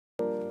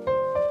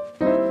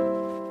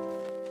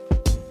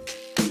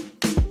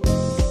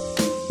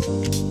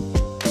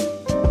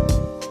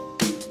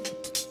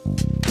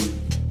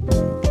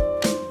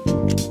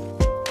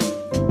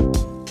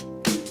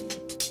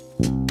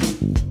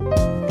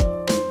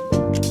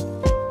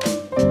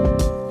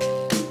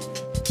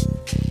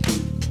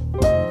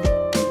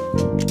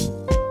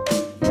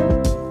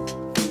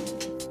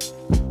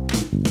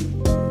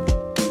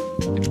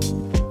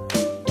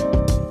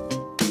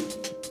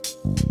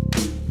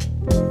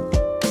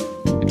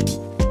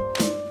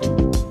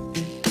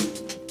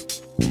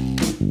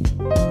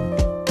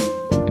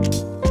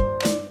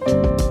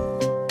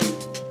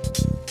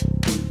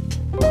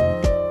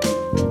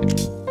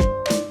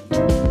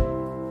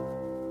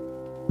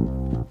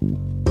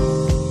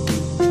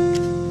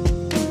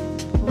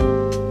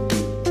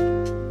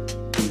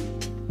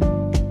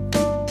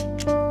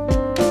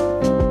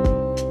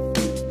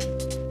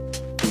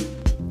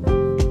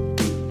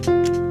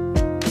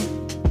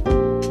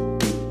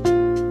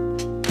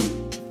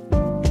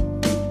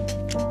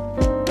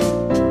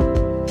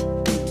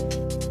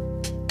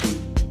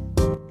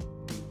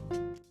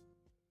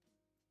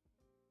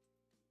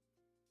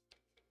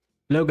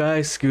Hello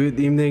guys, good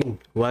evening.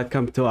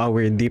 Welcome to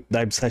our deep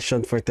dive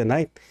session for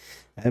tonight.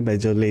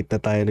 Medyo late na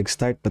tayo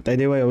nag-start. But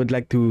anyway, I would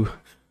like to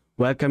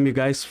welcome you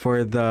guys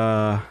for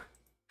the...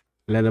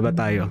 Ilan na ba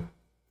tayo?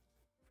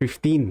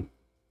 15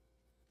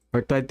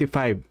 or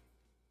 25.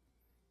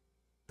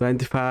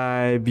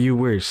 25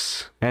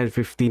 viewers. And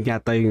 15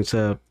 yata yung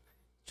sa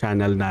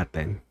channel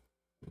natin.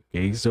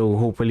 Okay,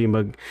 so hopefully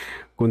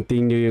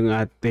mag-continue yung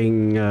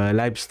ating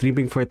live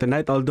streaming for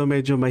tonight. Although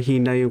medyo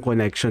mahina yung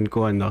connection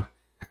ko, ano.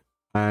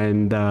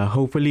 And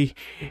hopefully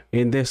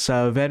in this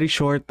very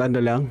short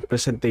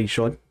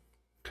presentation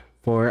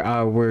for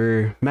our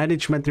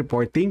management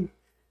reporting.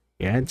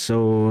 Yeah,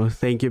 so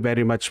thank you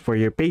very much for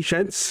your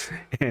patience.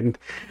 And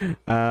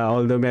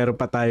although meron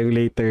pa tayong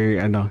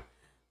later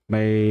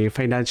may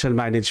financial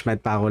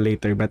management pa ako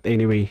later, but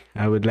anyway,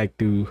 I would like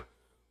to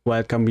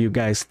welcome you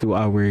guys to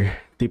our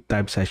deep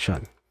dive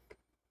session.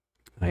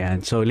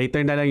 Ayan, so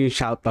later na lang yung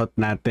shoutout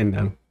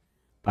natin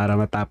para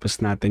matapos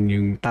natin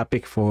yung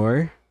topic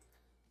for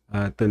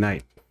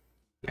tonight.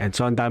 And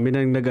so ang dami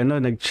nang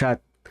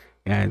nag-chat.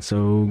 And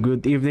so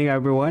good evening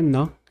everyone,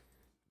 no?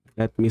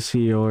 Let me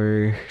see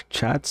your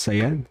chats.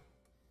 Ayan.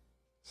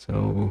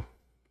 So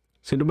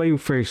sino ba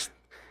yung first?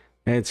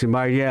 And si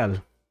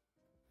Mariel.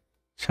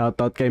 Shout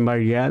out kay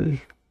Mariel.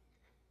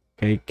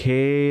 Kay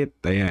Kate.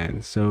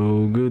 Ayan.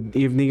 So good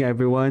evening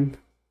everyone.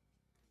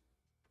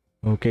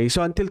 Okay,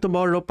 so until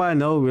tomorrow pa,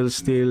 no, we'll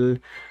still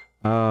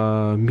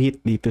meet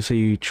dito sa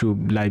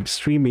YouTube live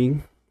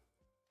streaming.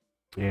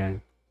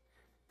 Ayan.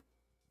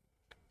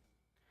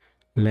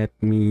 Let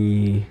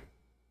me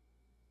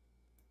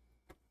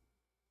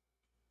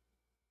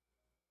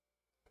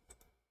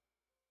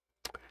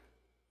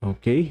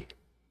okay.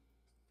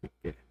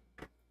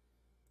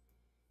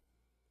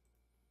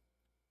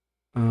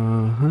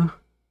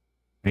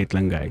 Wait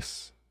lang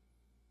guys.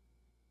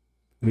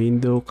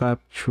 Window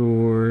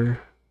capture.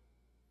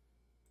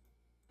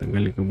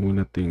 Tanggalin ko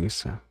muna 'to yung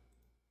isa.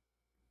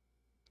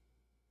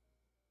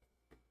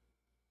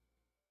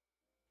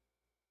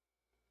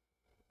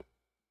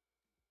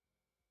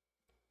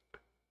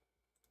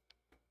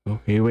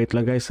 Okay, wait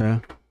lang guys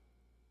ha.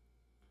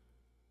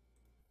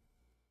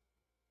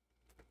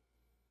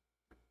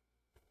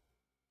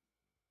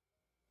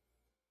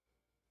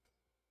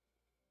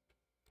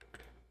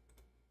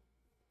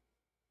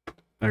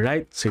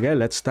 Alright, sige,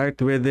 let's start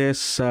with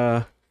this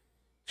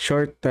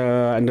short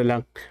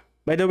lang.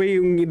 By the way,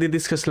 yung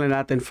i-discuss lang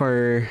natin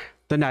for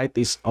tonight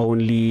is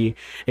only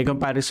a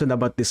comparison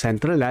about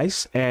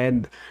decentralized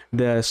and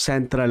the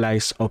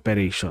centralized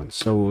operations.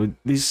 So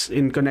this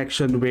in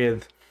connection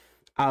with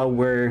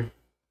our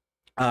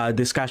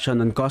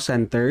discussion on cost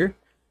center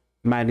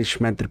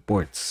management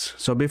reports.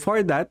 So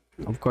before that,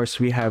 of course,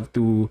 we have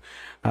to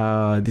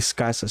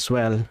discuss as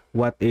well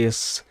what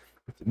is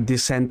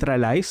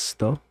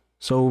decentralized.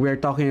 So we're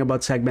talking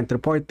about segment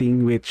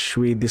reporting, which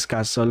we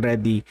discussed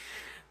already.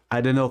 I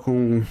don't know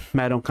kung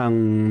meron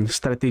kang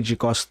strategic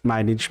cost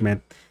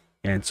management.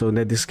 And so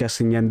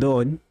na-discuss niyan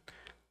doon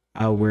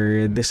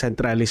our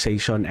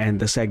decentralization and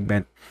the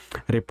segment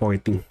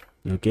reporting.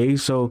 Okay,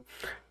 so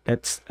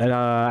let's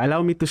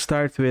allow me to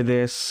start with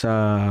this.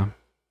 Yan.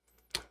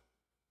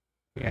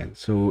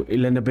 So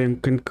ilan na ba yung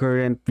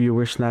concurrent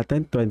viewers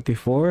natin?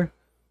 24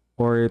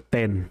 or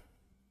 10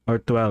 or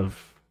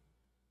 12?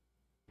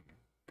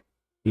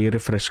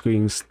 I-refresh ko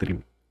yung stream.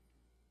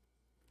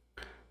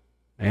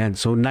 Ayan,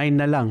 so 9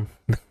 na lang.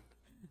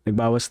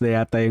 Nagbawas na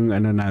yata yung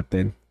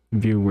natin,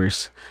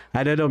 viewers.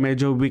 I don't know,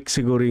 medyo weak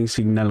siguro yung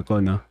signal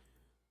ko, no?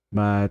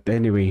 But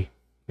anyway,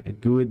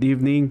 good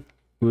evening.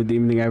 Good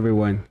evening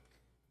everyone.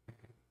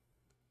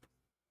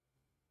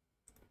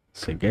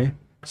 Sige.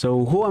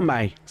 So who am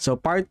I? So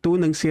part 2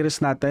 ng series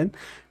natin,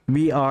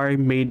 we are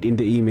made in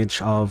the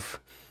image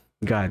of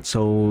God.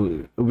 So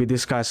we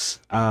discussed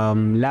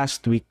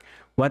last week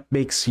what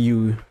makes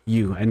you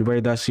you and where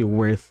does your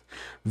worth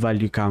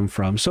value come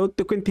from. So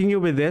to continue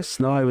with this,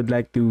 I would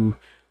like to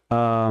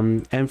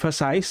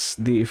emphasize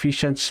the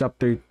Ephesians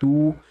chapter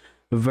 2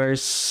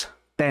 verse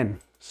 10.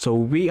 So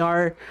we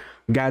are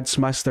God's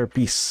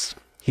masterpiece.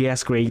 He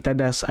has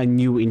created us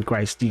anew in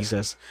Christ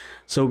Jesus,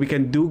 so we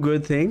can do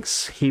good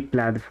things He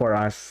planned for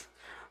us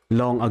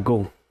long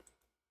ago.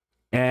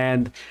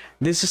 And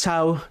this is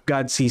how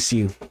God sees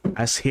you,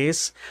 as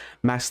His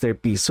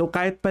masterpiece. So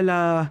kahit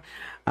pala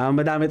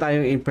madami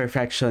tayong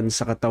imperfections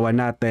sa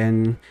katawan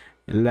natin,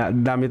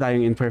 dami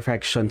tayong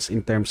imperfections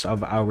in terms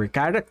of our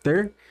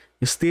character,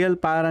 still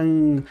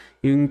parang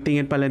yung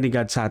tingin pala ni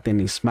God sa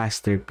atin is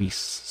masterpiece.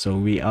 So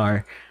we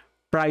are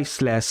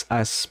priceless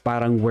as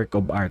parang work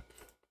of art.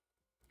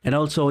 And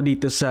also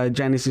dito sa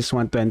Genesis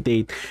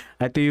 1:28,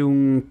 ito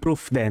yung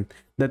proof then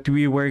that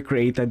we were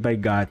created by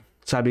God.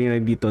 Sabi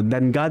nga dito,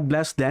 then God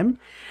blessed them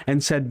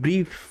and said,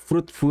 be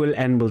fruitful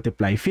and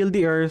multiply. Fill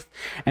the earth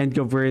and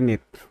govern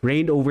it.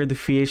 Reign over the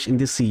fish in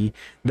the sea,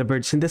 the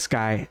birds in the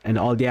sky, and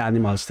all the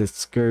animals that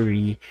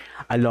scurry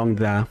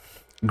along the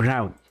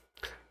ground.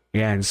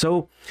 Yan.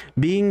 So,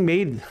 being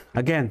made,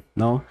 again,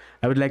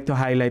 I would like to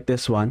highlight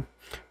this one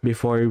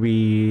before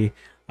we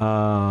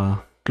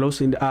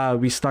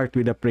we start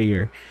with a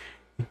prayer.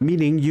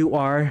 meaning you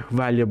are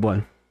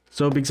valuable.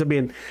 So, big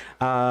sabihin,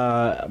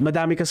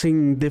 madami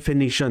kasing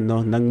definition,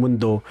 no, ng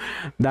mundo.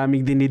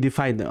 Daming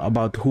dinidefine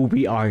about who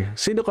we are.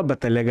 Sino ka ba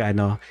talaga,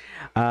 no?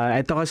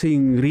 Ito kasi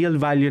yung real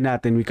value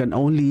natin. We can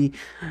only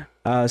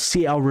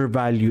see our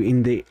value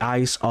in the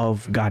eyes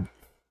of God.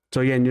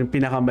 So, yan yung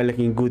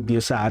pinakamalaking good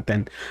news sa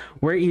atin.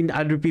 Wherein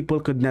other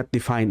people could not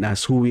define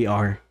us, who we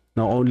are.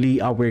 No,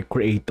 only our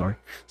Creator.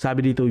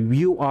 Sabi dito,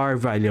 you are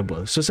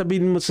valuable. So,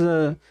 sabihin mo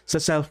sa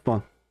self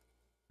mo,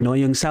 no,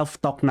 yung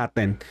self-talk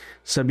natin,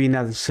 sabihin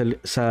natin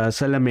sa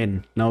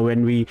salamin. No,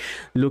 when we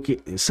look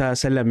sa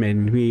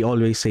salamin, we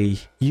always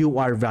say, you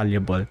are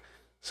valuable.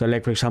 So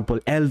like for example,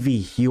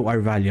 Elvy, you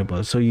are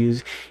valuable. So you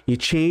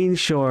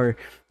change your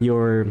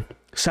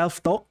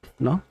self-talk,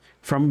 no,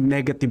 from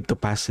negative to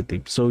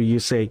positive. So you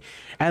say,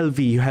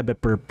 Elvy, you have a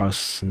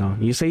purpose. No,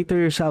 you say to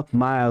yourself,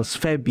 Miles,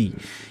 Feby,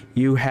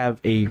 you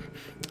have a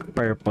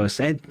purpose.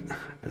 And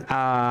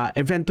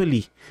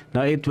eventually,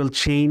 no, it will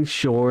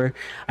change your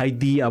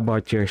idea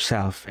about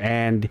yourself.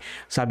 And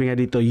sabi nga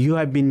dito, you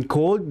have been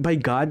called by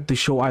God to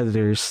show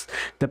others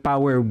the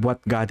power of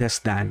what God has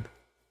done,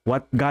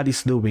 what God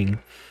is doing,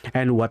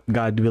 and what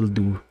God will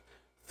do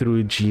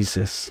through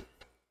Jesus.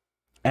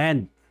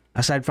 And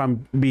aside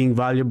from being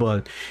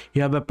valuable,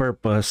 you have a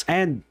purpose,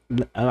 and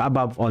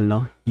above all,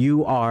 no,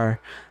 you are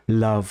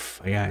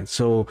love. Ayan.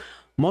 So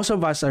most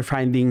of us are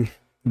finding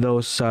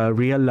those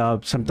real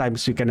love.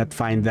 Sometimes we cannot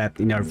find that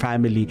in our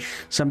family.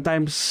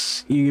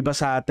 Sometimes yung iba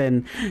sa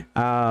atin,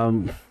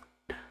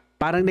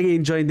 parang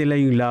nag-enjoy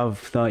nila yung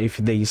love, no, if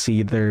they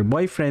see their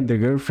boyfriend, their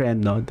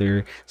girlfriend, no,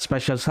 their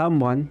special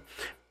someone.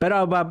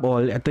 Pero above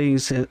all, ito yung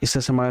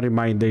isa sa mga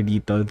reminder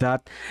dito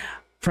that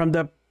from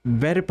the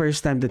very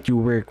first time that you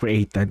were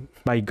created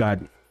by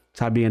God,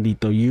 sabi nga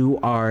dito,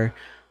 you are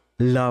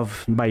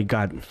loved by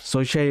God. So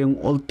siya yung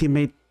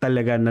ultimate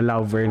talaga na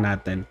lover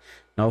natin.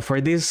 Now,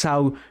 for this is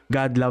how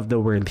God loved the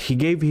world. He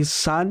gave His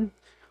Son,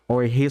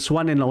 or His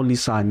one and only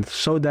Son,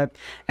 so that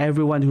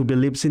everyone who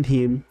believes in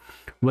Him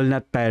will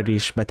not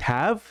perish but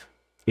have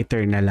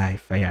eternal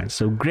life. Ayan.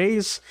 So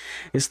grace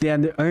is the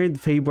unearned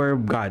favor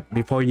of God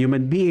before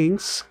human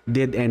beings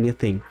did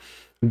anything.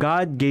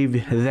 God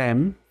gave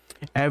them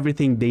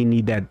everything they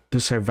needed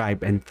to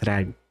survive and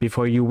thrive.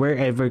 Before you were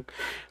ever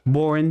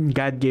born,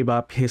 God gave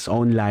up His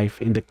own life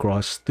in the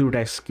cross to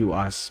rescue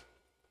us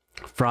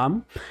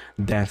from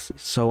death.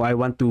 So I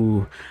want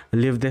to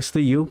leave this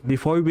to you.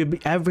 Before we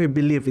ever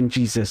believe in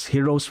Jesus,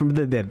 He rose from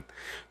the dead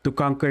to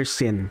conquer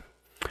sin.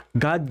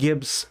 God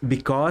gives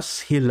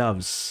because He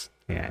loves.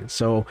 Yeah.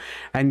 So,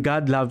 and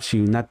God loves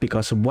you not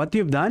because of what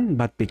you've done,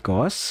 but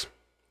because,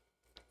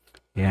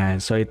 yeah.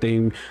 So ito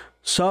yung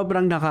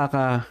sobrang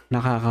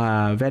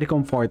nakaka very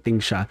comforting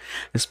siya,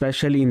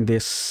 especially in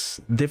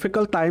this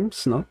difficult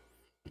times, no?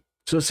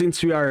 So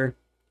since we are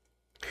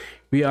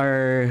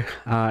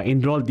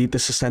enrolled dito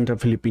sa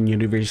Central Philippine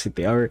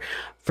University, our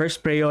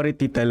first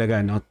priority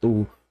talaga, no,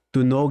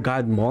 to know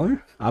God more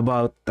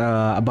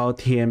about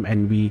Him,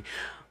 and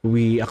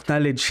we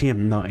acknowledge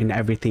Him, no, in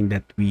everything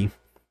that we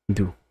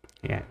do.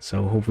 Yeah.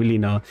 So hopefully,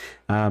 no,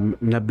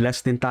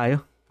 na-bless din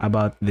tayo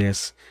about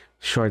this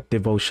short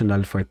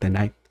devotional for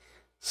tonight.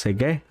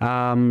 Sige,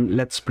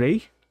 let's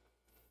pray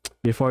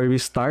before we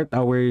start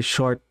our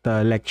short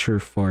lecture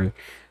for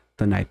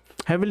tonight.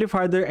 Heavenly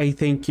Father, I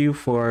thank you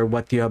for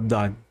what you have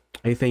done.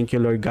 I thank you,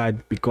 Lord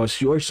God,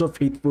 because you are so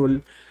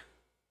faithful.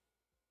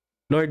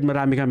 Lord,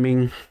 marami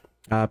kaming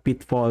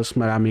pitfalls,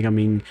 marami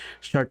kaming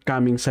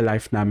shortcomings sa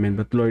life namin.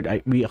 But Lord,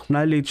 we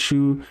acknowledge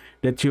you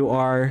that you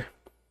are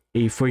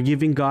a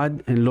forgiving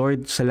God. And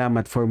Lord,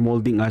 salamat for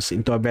molding us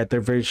into a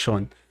better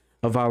version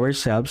of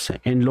ourselves.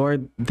 And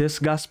Lord, this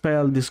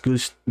gospel, this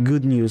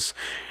good news,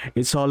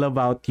 it's all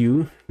about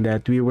you,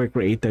 that we were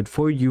created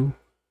for you.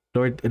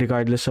 Lord,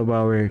 regardless of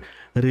our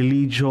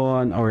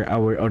religion or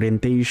our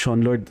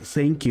orientation, Lord,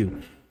 thank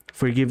you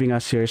for giving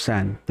us your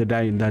Son to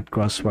die on that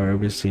cross for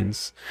our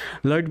sins.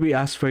 Lord, we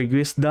ask for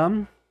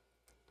wisdom.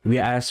 We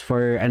ask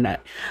for an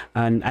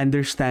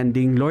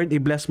understanding. Lord,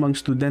 i-bless mga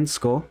students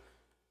ko.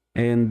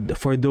 And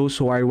for those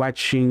who are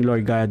watching,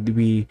 Lord God,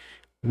 we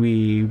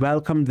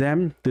welcome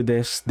them to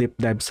this deep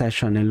dive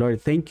session. And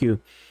Lord, thank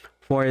you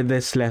for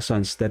these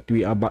lessons that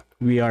we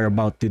are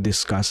about to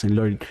discuss. And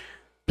Lord,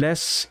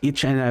 bless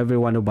each and every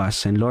one of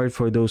us. And Lord,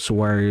 for those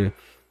who are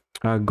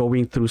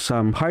going through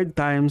some hard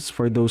times,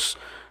 for those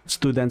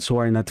students who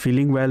are not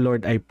feeling well,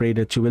 Lord, I pray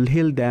that you will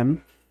heal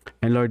them.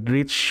 And Lord,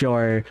 reach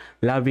your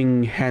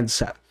loving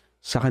hands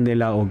sa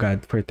kanila, O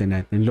God, for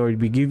tonight. And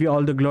Lord, we give you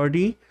all the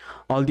glory,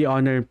 all the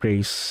honor and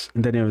praise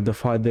in the name of the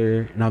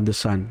Father, and of the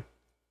Son,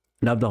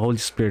 and of the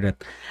Holy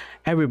Spirit.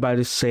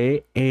 Everybody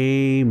say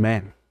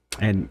amen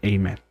and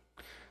amen.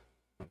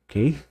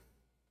 Okay.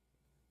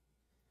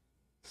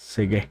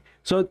 Sige.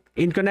 So,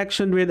 in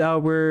connection with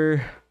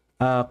our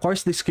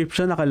course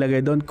description,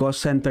 nakalagay doon, cost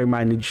center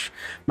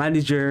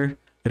manager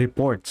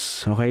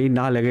reports. Okay,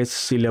 nakalagay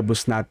sa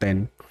syllabus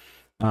natin,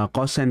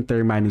 cost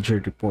center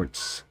manager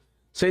reports.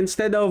 So,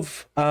 instead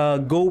of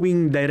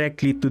going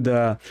directly to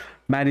the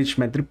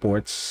management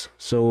reports,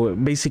 so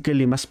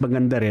basically, mas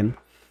maganda rin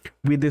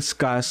we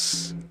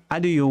discuss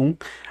ano yung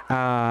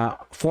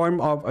form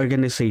of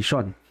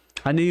organization.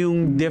 Ano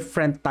yung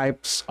different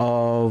types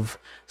of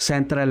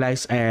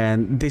centralized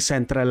and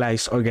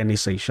decentralized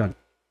organization.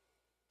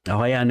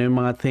 Okay, ano yung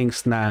mga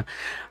things na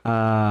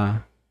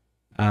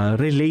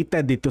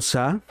related dito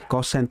sa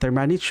cost center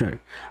manager,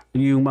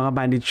 yung mga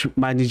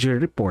manager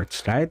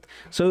reports, right?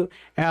 So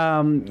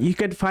you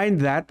can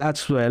find that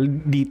as well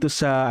dito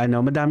sa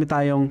madami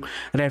tayong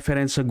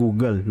reference sa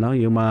Google, no,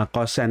 yung mga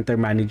cost center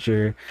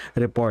manager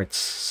reports.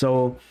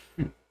 So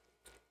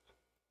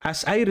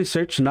as I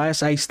research, no,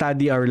 as I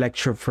study our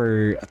lecture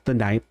for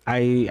tonight,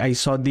 I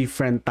saw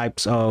different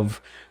types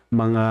of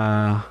mga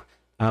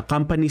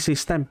company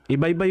system.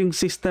 Iba-iba yung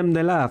system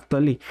nila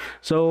actually.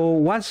 So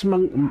once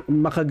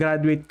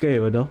makagraduate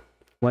kayo, no?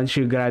 Once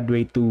you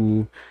graduate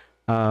to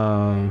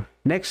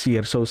next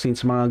year, so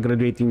since mga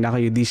graduating na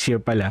kayo this year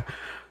pala,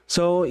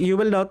 so you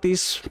will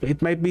notice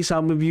it might be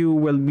some of you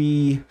will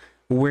be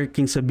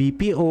working sa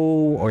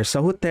BPO or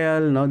sa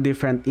hotel, no,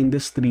 different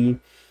industry.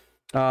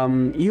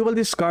 You will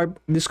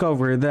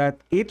discover that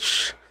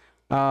each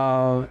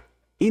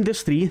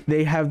industry,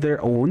 they have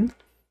their own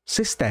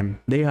system,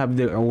 they have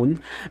their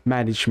own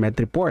management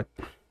report,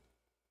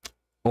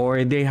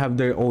 or they have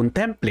their own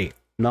template.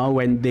 No,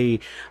 when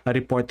they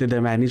report to the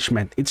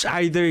management, it's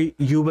either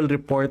you will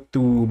report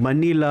to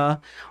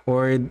Manila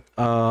or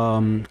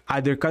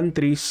other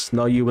countries.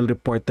 No, you will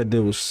report to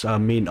those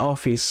main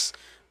office,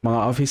 mga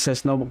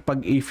offices. No,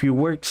 pag if you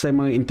work sa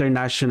mga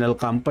international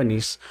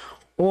companies,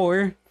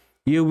 or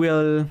you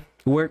will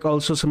work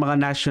also sa mga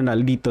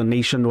national dito,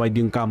 nationwide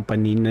yung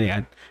company na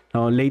yan.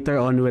 Now, later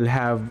on, we'll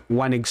have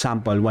one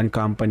example, one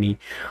company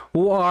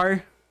who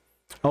are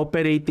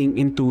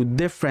operating into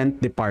different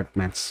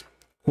departments,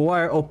 who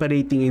are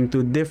operating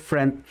into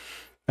different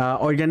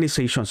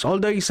organizations.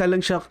 Although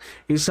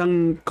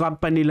isang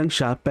company lang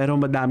siya, pero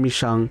madami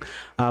siyang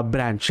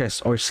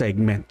branches or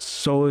segments.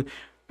 So,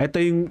 ito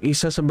yung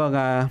isa sa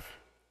mga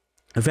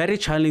very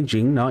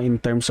challenging, no, in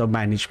terms of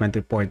management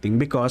reporting,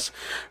 because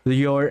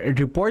your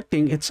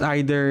reporting, it's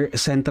either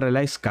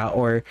centralized ka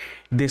or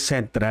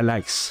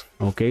decentralized.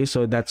 Okay,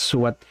 so that's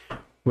what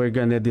we're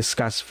gonna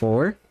discuss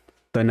for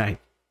tonight.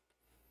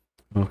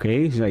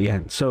 Okay, so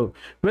yan. So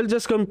we'll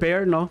just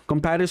compare, no,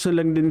 comparison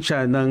lang din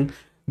siya ng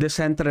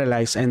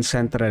decentralized and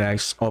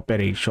centralized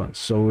operations.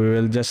 So we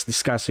will just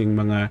discussing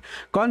mga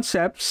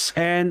concepts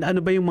and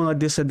ano ba yung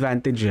mga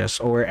disadvantages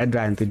or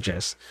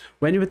advantages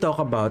when we talk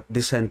about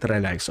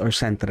decentralized or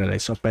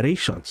centralized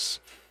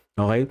operations.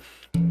 Okay?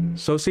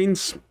 So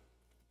since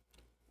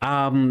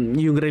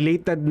yung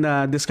related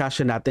na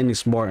discussion natin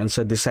is more on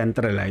sa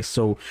decentralized,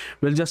 so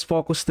we'll just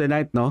focus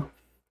tonight, no,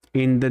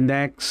 in the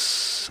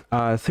next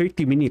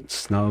 30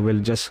 minutes, no, we'll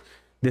just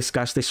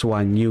discuss this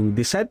one, yung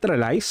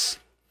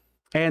decentralized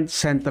and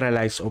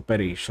centralized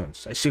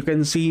operations. As you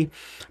can see,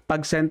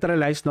 pag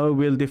centralized, no,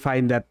 we'll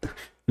define that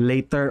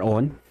later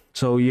on.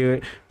 So we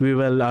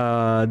will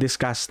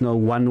discuss, no,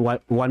 one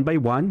by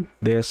one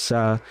this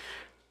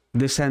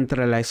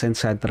decentralized and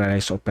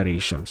centralized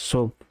operations.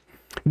 So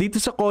dito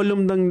sa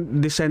column ng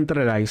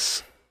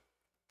decentralized,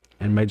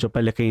 and medyo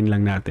palakayin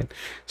lang natin.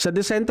 Sa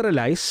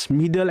decentralized,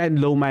 middle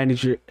and low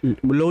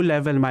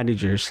level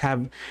managers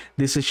have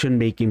decision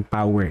making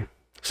power.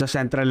 Sa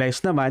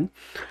centralized naman,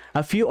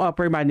 a few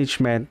upper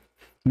management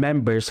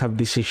members have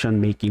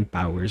decision-making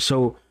power.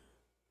 So,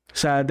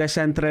 sa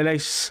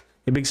decentralized,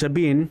 ibig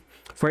sabihin,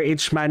 for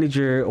each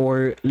manager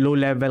or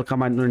low-level ka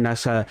man or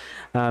nasa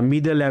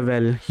middle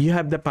level, you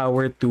have the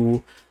power to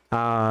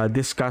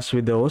discuss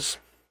with those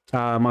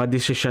mga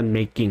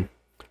decision-making.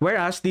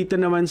 Whereas, dito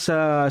naman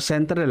sa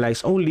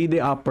centralized, only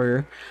the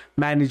upper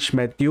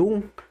management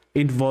yung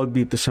involved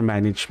dito sa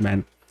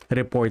management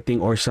reporting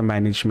or sa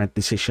management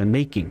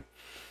decision-making.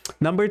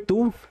 Number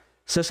 2,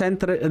 sa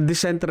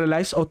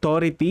decentralized,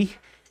 authority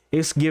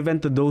is given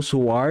to those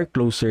who are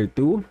closer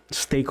to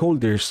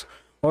stakeholders,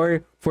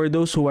 or for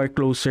those who are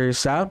closer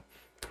sa,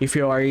 if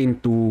you are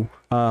into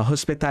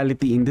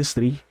hospitality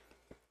industry,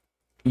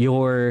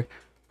 your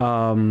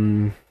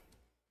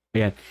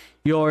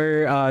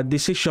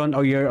decision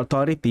or your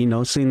authority,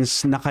 no,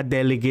 since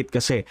naka-delegate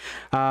kasi.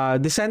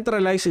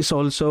 Decentralized is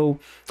also,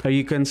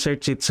 you can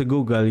search it sa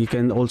Google, you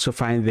can also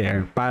find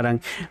there, parang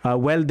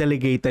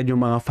well-delegated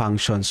yung mga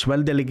functions,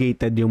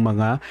 well-delegated yung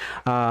mga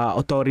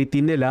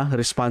authority nila,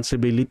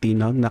 responsibility,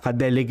 no,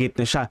 naka-delegate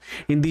na siya.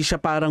 Hindi siya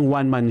parang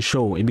one-man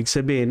show. Ibig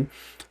sabihin,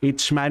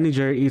 each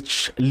manager,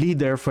 each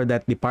leader for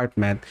that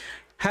department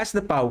has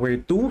the power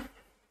to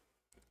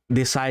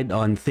decide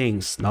on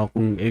things, no?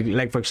 Kung,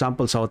 like for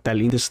example sa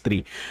hotel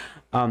industry,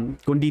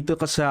 kung dito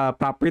ka sa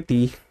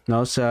property,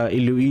 no, sa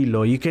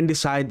Iloilo, you can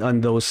decide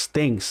on those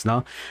things,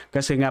 no,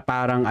 kasi nga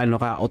parang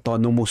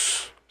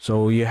autonomous,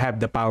 so you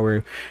have the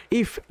power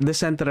if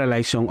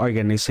decentralized yung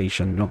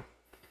organization, no.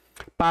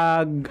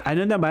 Pag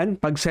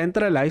pag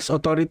centralized,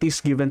 authority is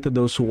given to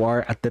those who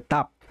are at the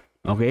top.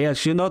 Okay,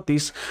 as you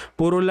notice,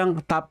 puro lang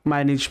top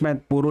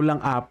management, puro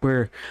lang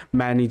upper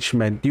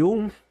management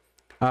yung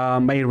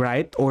may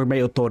right or may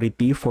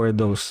authority for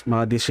those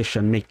mga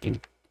decision making.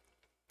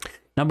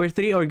 Number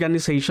 3,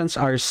 organizations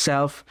are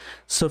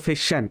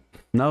self-sufficient,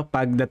 no?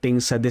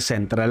 Pagdating sa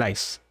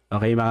decentralized.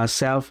 Okay, mga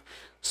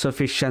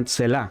self-sufficient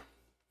sila.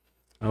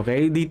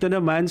 Okay, dito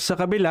naman sa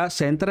kabila,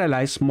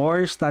 centralized,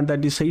 more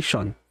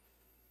standardization.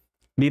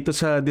 Dito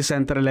sa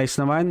decentralized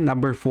naman,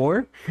 number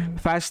 4,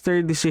 faster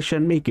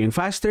decision making.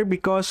 Faster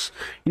because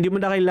hindi mo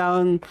na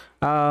kailangang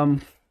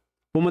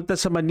pumunta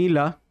sa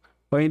Manila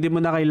o hindi mo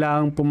na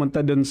kailangang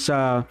pumunta dun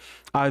sa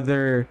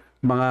other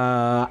mga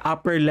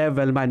upper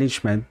level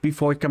management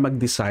before ka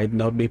mag-decide,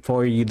 no?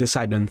 Before you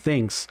decide on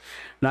things.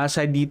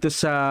 Nasa dito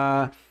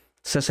sa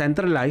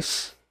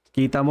centralized,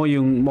 kita mo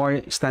yung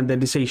more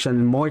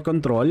standardization, more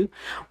control.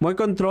 More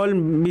control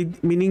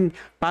meaning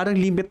parang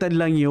limited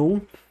lang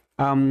yung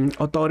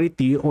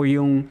authority or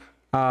yung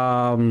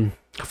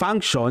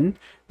function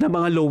ng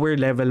mga lower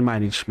level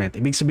management.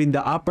 Ibig sabihin, the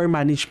upper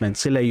management,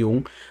 sila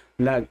yung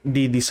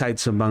di-decide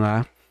sa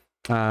mga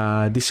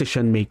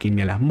decision making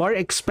nila. More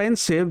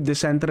expensive,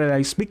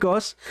 decentralized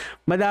because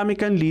madami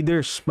kang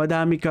leaders,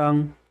 madami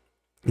kang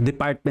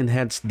department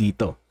heads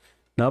dito.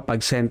 No,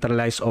 pag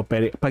centralized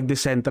pag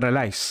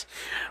decentralized.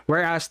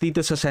 Whereas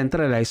dito sa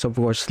centralized, of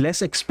course, less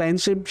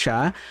expensive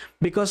siya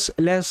because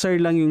lesser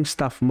lang yung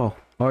staff mo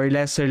or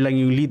lesser lang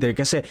yung leader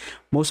kasi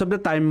most of the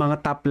time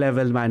mga top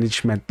level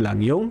management lang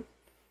yung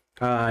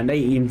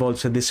nai-involve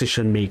sa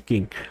decision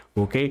making.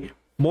 Okay?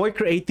 More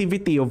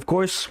creativity, of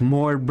course,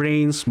 more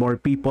brains, more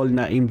people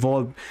na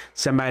involved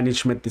sa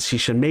management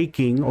decision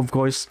making. Of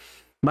course,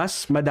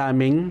 mas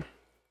madaming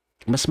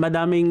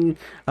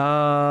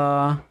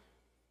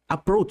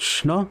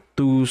approach, no,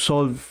 to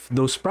solve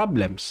those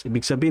problems.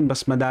 Ibig sabihin,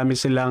 mas madami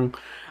silang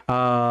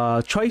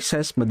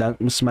choices,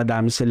 mas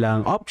madami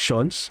silang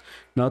options,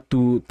 no,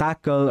 to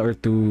tackle or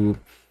to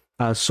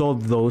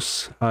solve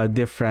those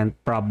different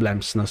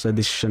problems, no, sa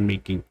decision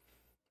making.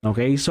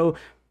 Okay, so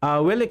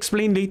we'll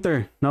explain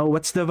later, no,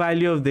 what's the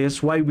value of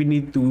this, why we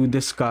need to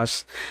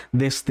discuss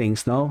these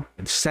things, no,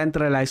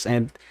 centralized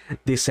and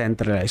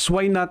decentralized.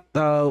 Why not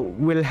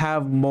we'll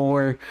have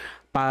more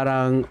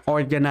parang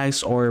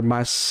organized or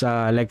mas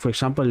like for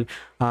example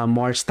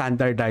more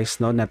standardized,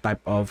 no, na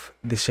type of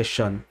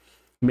decision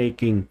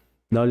making.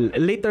 No,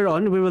 later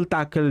on we will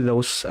tackle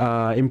those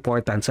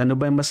importance. Ano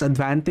ba yung mas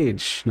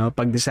advantage, no?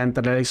 Pag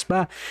decentralized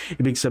ba,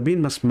 ibig sabihin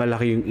mas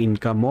malaki yung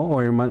income mo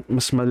or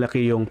mas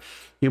malaki yung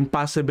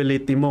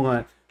possibility mo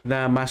nga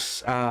na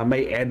mas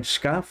may edge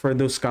ka for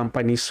those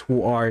companies who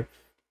are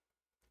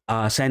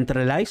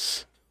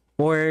centralized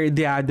or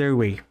the other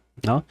way,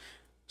 no?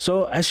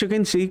 So, as you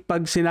can see,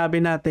 pag sinabi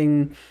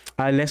nating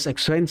less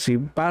expensive,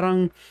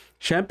 parang,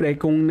 syempre,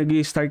 kung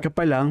nag-i-start ka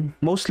pa lang,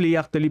 mostly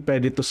actually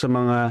pwede to sa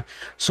mga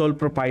sole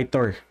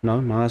proprietor, no?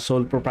 Mga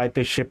sole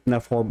proprietorship na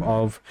form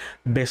of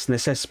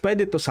businesses.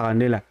 Pwede to sa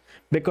kanila.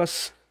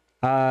 Because,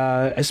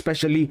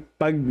 especially,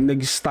 pag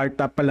nag-start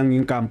up pa lang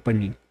yung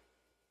company,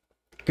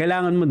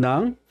 kailangan mo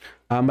ng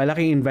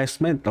malaking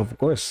investment, of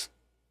course.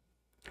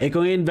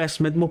 Kung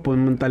investment mo,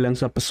 pumunta lang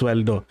sa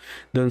pasweldo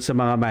doon sa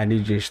mga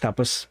managers.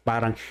 Tapos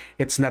parang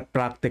it's not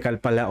practical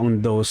pala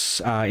on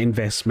those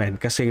investment.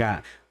 Kasi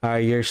nga,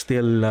 you're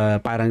still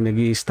parang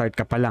nag-i-start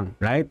ka pa lang,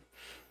 right?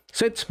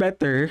 So it's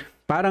better,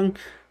 parang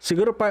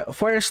siguro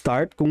for a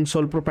start, kung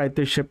sole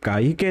proprietorship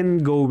ka, you can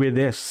go with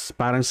this.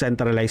 Parang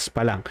centralized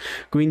pa lang.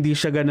 Kung hindi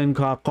siya ganun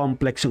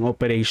ka-complex yung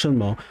operation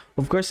mo,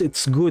 of course,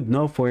 it's good,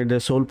 no, for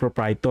the sole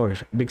proprietor.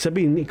 Ibig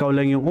sabihin, ikaw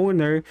lang yung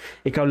owner,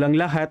 ikaw lang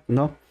lahat,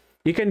 no?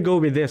 You can go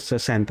with this sa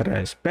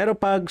centralized. Pero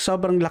pag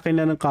sobrang laki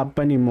na ng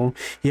company mo,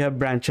 you have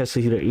branches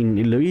here in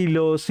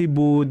Iloilo,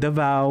 Cebu,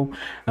 Davao,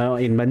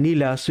 in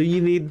Manila. So you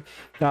need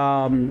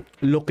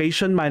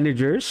location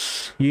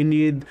managers. You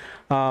need,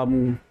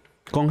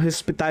 kung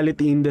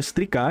hospitality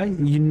industry ka,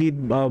 you need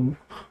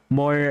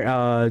more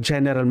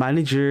general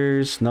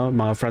managers, no,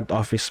 mga front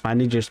office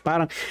managers.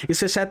 Parang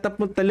isa-set up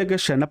mo talaga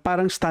siya na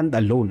parang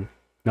standalone.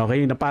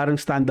 Okay? Na parang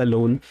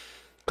standalone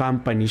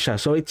company siya.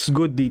 So it's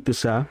good dito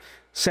sa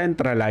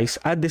centralized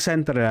at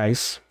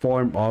decentralized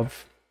form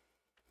of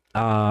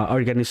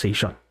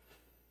organization.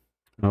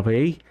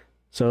 Okay?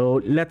 So,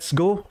 let's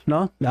go,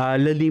 no?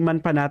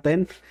 Laliman pa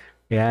natin.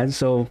 Ayan.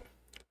 So,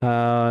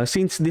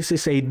 since this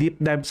is a deep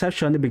dive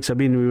session, ibig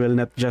sabihin we will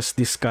not just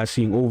discuss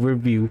yung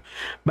overview,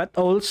 but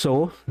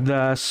also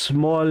the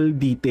small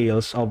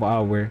details of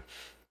our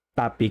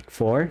topic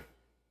for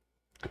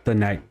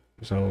tonight.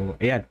 So,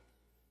 ayan.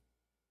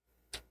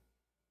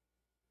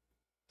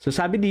 So,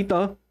 sabi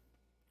dito,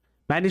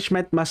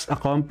 management must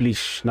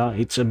accomplish, no,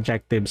 its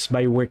objectives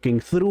by working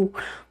through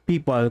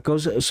people.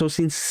 So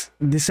since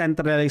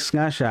decentralized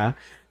nga siya,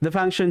 the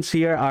functions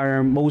here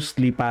are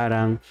mostly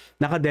parang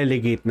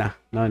naka-delegate na,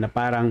 no, na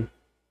parang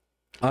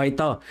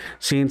ito,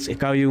 since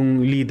ikaw yung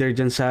leader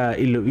dyan sa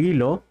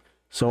Iloilo,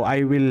 so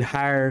I will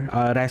hire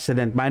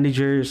resident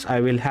managers,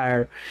 I will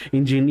hire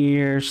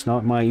engineers,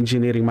 no, mga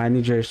engineering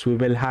managers, we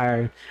will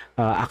hire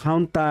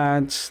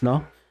accountants,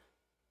 no.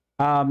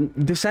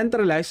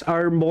 Decentralized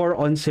are more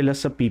on sila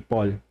sa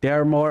people. They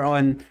are more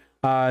on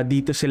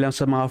dito sila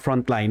sa mga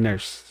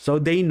frontliners. So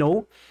they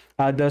know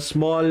the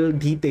small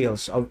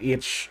details of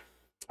each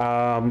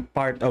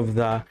part of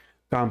the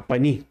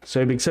company. So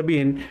ibig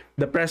sabihin,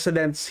 the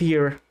presidents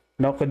here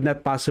could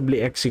not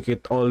possibly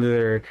execute all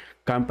their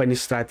company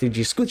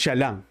strategies kung siya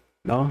lang,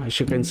 as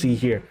you can see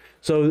here.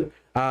 So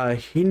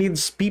he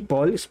needs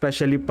people,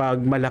 especially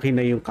pag malaki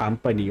na yung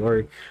company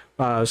or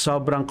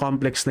sobrang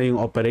complex na yung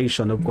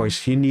operation. Of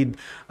course, you need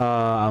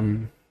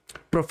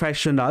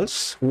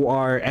professionals who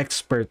are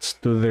experts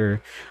to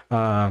their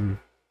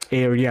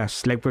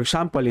areas. Like for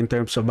example, in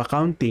terms of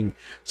accounting,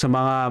 sa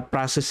mga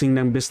processing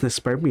ng business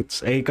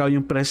permits, ikaw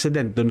yung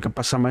president, doon ka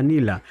pa sa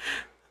Manila.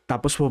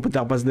 Tapos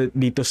pupunta ka pa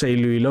dito sa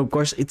Iloilo. Of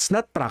course, it's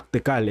not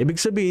practical.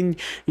 Ibig sabihin,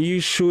 you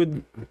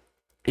should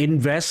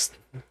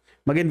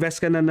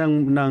mag-invest ka na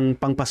ng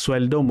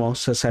pangpasweldo mo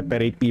sa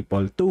separate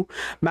people to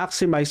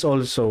maximize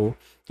also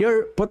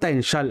your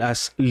potential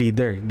as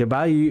leader, 'di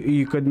ba?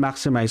 You could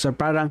maximize or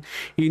parang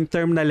in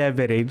term na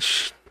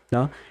leverage,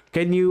 no?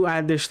 Can you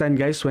understand,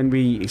 guys, when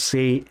we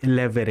say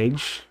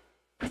leverage?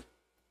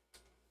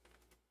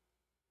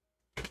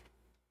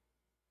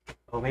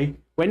 Okay.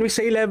 When we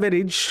say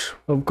leverage,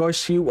 of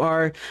course, you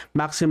are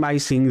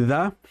maximizing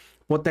the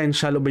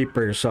potential of a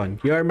person.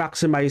 You are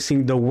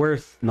maximizing the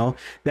worth, no?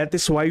 That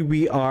is why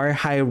we are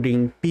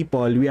hiring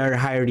people, we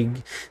are hiring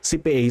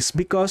CPAs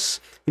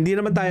because hindi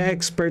naman tayo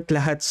expert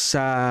lahat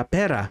sa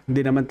pera.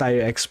 Hindi naman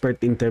tayo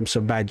expert in terms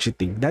of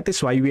budgeting. That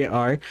is why we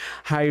are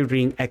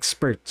hiring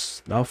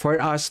experts, no? For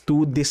us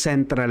to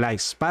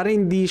decentralize. Para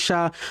hindi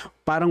siya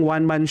parang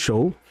one-man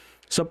show.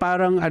 So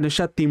parang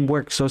siya,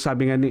 teamwork. So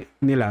sabi nga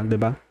nila,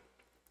 'di ba?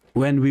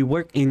 When we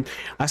work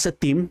as a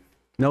team,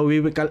 we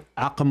will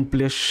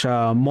accomplish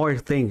more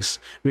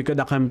things. We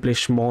could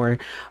accomplish more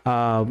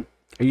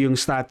yung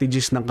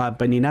strategies ng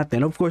company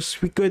natin. Of course,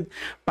 we could,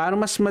 para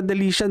mas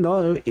madali siya,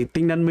 no?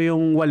 Tingnan mo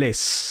yung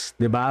walis,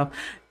 'di ba?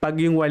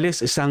 Pag yung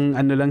walis, isang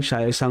lang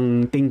siya,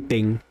 isang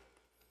ting-ting.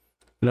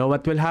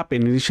 What will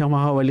happen? Hindi siya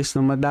makawalis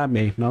ng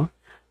madami, no?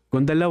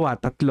 Kung dalawa,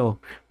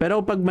 tatlo.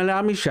 Pero pag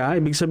marami siya,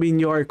 ibig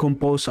sabihin you are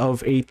composed of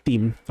a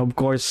team. Of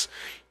course,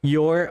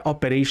 your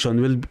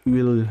operation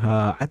will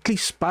at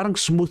least parang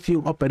smooth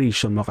yung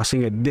operation mo kasi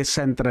nga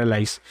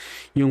decentralized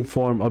yung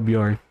form of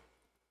your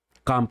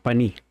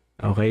company.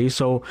 Okay?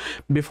 So,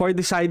 before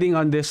deciding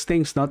on these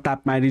things,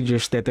 top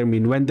managers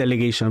determine when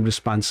delegation of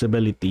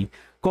responsibility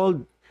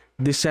called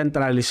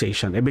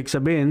decentralization. Ibig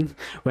sabihin,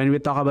 when we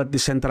talk about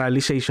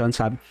decentralization,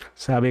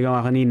 sabi ko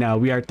nga kanina,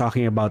 we are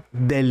talking about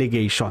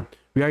delegation.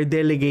 We are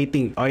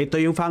delegating. Ito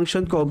yung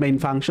function ko,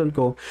 main function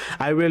ko.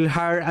 I will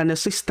hire an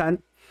assistant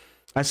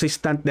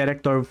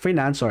director of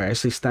finance or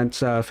assistant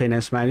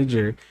finance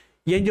manager.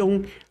 Yan yung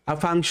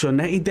function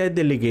na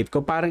i-delegate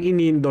ko. Parang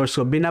ini-endorse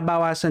ko.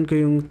 Binabawasan ko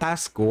yung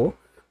task ko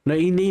na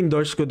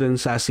ini-endorse ko dun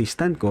sa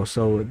assistant ko.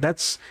 So,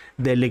 that's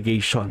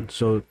delegation.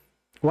 So,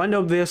 one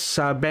of these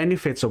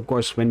benefits, of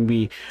course, when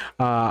we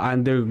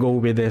undergo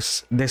with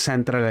this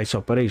decentralized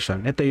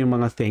operation, ito yung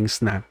mga things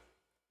na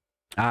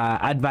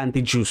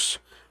advantages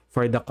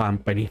for the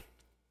company.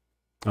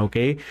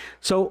 Okay?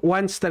 So,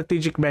 one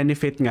strategic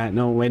benefit nga,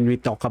 when we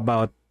talk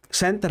about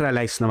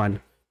centralized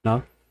naman,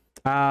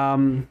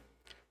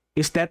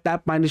 is that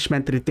top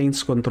management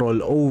retains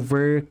control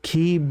over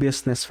key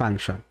business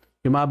function.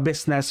 Yung mga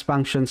business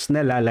functions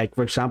nila, like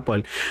for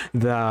example,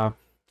 the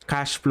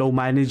cash flow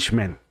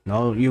management,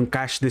 yung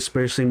cash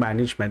dispersing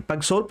management.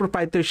 Pag sole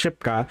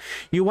proprietorship ka,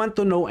 you want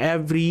to know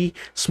every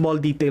small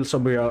details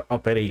of your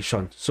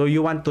operation. So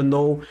you want to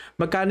know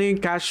magkano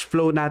yung cash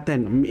flow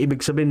natin.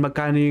 Ibig sabihin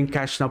magkano yung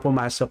cash na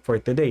pumasok for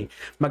today.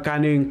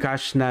 Magkano yung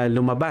cash na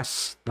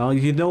lumabas.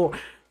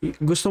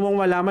 Gusto mong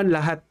malaman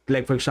lahat.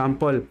 Like for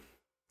example,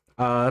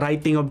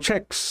 writing of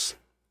checks.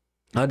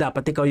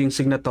 Dapat ikaw yung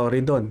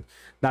signatory doon.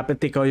 Dapat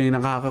ikaw yung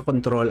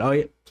nakaka-control.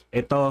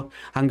 Ito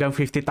hanggang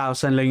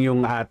 50,000 lang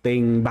yung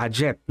ating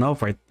budget,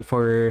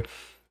 for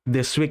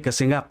this week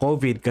kasi nga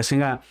COVID, kasi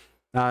nga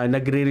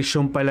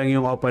nagre-resume pa lang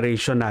yung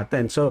operation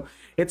natin. So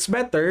it's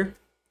better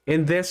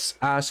in this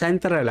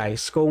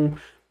centralized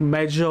kung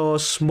medyo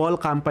small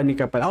company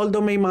ka pa.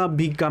 Although may mga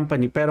big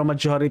company, pero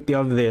majority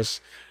of this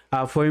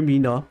for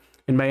me,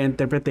 in my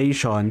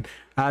interpretation,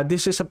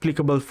 this is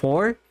applicable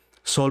for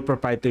sole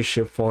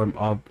proprietorship form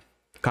of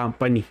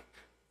company.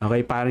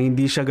 Okay, parang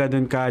hindi siya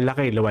ganoon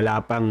kalaki.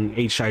 Wala pang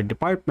HR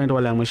department,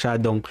 wala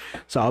masyadong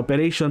sa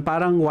operation.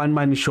 Parang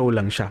one-man show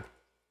lang siya.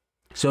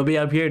 So we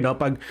have here,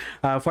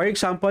 for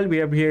example, we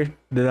have here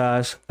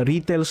the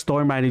retail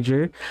store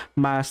manager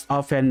must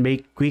often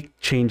make quick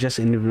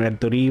changes in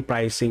inventory,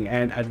 pricing,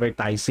 and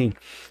advertising.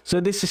 So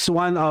this is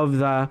one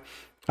of the,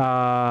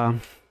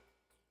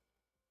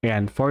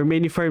 for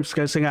many firms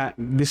kasi nga,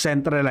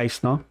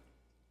 decentralized,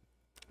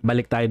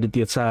 Balik tayo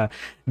dito sa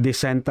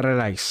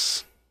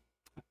decentralized.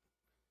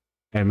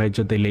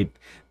 Medyo delayed.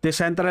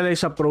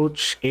 Decentralized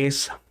approach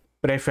is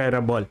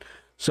preferable.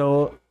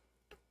 So,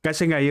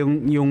 kasi nga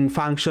yung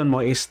function mo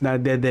is na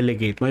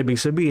de-delegate mo.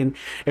 Ibig sabihin,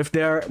 if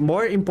there are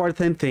more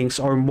important things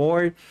or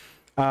more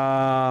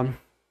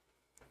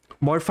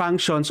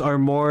functions or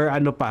more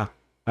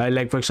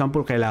like for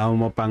example, kailangan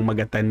mo pang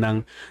mag-attend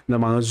ng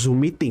mga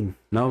Zoom meeting,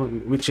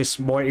 which is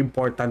more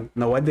important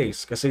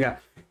nowadays. Kasi nga,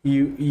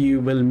 you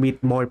will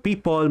meet more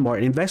people, more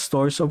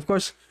investors. Of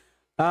course,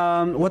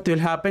 what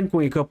will happen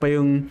kung ikaw pa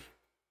yung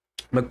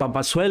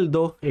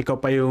magpapasweldo, ikaw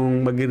pa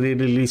yung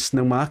magre-release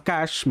ng mga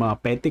cash, mga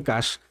petty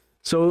cash.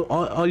 So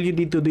all you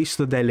need to do is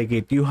to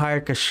delegate. You hire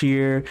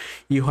cashier,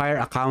 you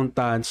hire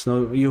accountants,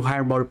 no, you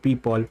hire more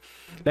people.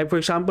 Like for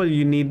example,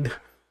 you need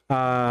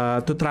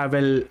to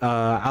travel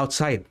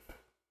outside.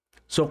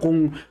 So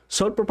kung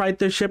sole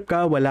proprietorship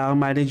ka, wala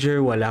kang manager,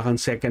 wala kang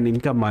second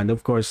in command,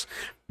 of course,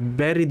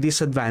 very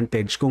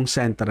disadvantage kung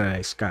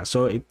centralized ka.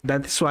 So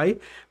that is why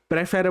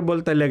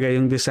preferable talaga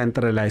yung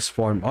decentralized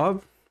form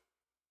of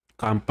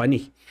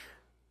company.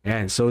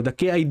 And so the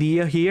key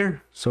idea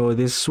here, so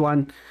this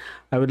one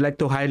I would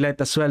like to highlight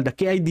as well. The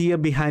key idea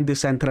behind the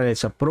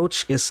decentralized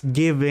approach is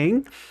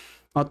giving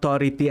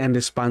authority and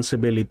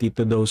responsibility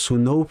to those who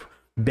know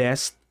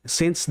best,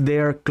 since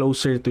they're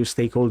closer to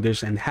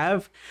stakeholders and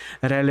have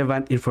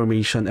relevant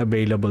information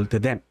available to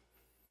them.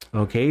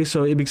 Okay,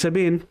 so ibig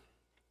sabihin,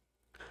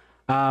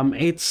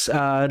 it's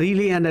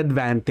really an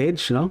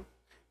advantage, no?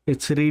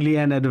 It's really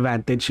an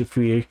advantage if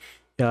we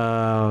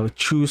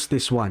choose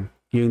this one,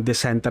 yung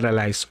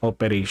decentralized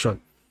operation.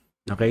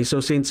 Okay, so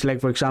since like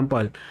for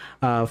example,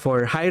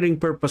 for hiring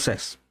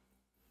purposes,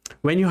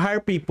 when you hire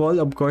people,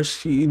 of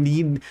course, you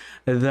need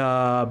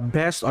the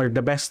best or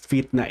the best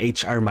fit na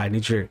HR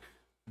manager,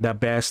 the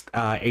best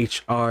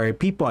HR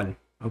people.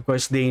 Of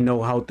course, they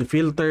know how to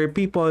filter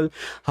people,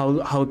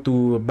 how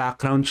to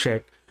background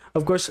check.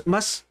 Of course,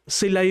 mas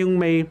sila yung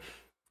may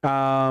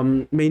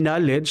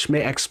knowledge,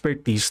 may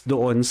expertise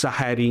doon sa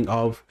hiring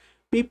of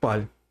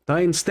people. No,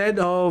 instead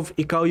of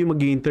ikaw yung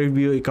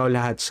mag-interview, ikaw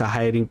lahat sa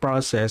hiring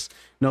process,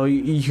 no,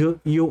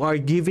 you are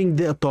giving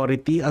the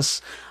authority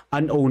as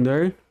an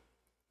owner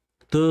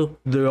to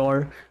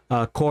your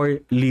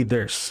core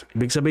leaders.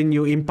 Ibig sabihin,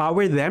 you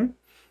empower them,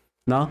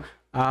 no?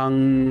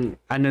 Ang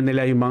ano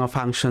nila, yung mga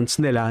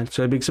functions nila.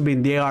 So ibig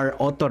sabihin, they are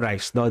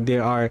authorized, no? They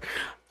are,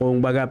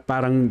 kung baga,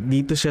 parang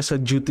dito siya sa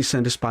duties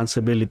and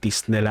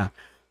responsibilities nila.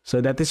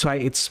 So that is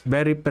why it's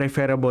very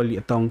preferable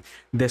itong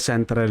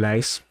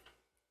decentralized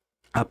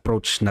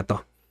approach na to.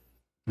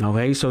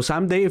 Okay, so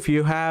someday if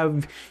you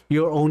have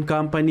your own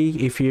company,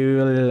 if you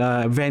will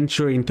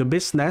venture into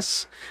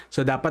business,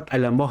 so dapat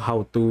alam mo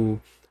how to,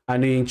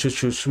 ano yung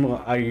choose mo.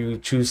 Are you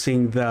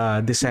choosing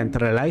the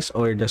decentralized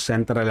or the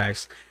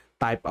centralized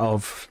type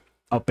of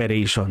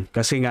operation?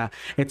 Kasi nga,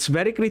 it's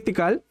very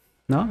critical,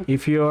 no?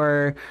 If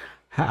you're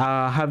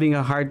having a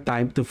hard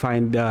time to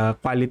find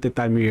quality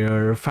time with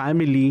your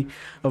family,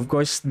 of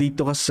course,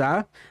 dito ka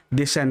sa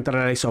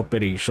decentralized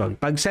operation.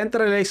 Pag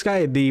centralized ka,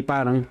 di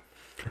parang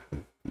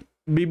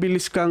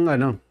bibilis kang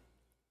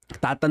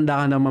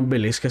tatanda ka na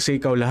mabilis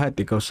kasi ikaw lahat,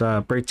 ikaw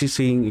sa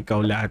purchasing,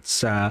 ikaw lahat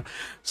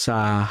sa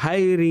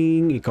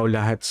hiring, ikaw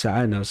lahat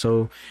sa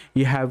so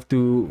you have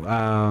to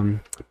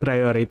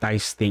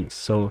prioritize things.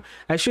 So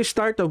as you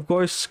start, of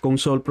course, kung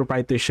sole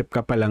proprietorship ka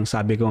pa lang,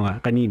 sabi ko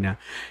nga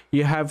kanina,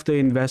 you have to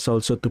invest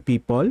also to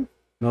people,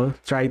 no?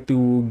 Try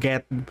to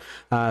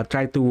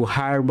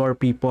hire more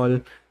people,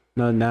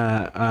 no,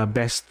 na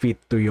best fit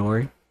to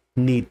your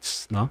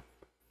needs, no?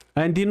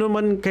 And di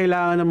naman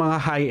kailangan ng mga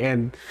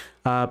high-end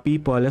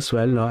people as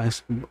well, no,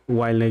 as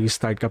while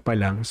nag-start ka pa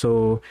lang.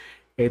 So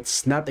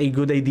it's not a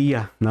good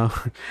idea, no?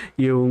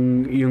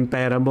 yung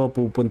pera mo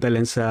pupunta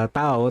lang sa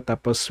tao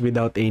tapos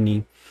without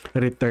any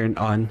return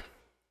on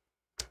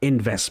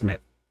investment.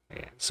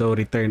 So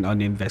return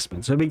on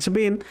investment. So big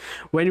sabihin,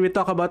 when we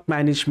talk about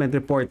management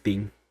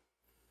reporting,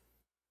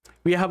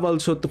 we have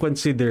also to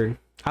consider,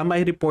 am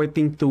I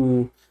reporting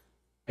to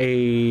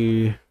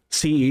a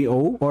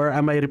CEO or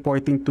am I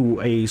reporting to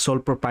a sole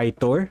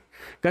proprietor?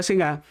 Kasi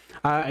nga,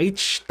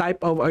 each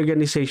type of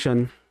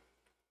organization,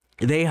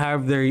 they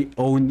have their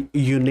own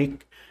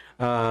unique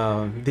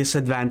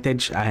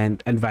disadvantage and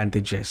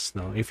advantages.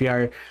 No? If you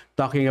are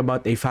talking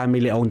about a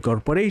family-owned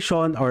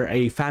corporation or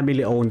a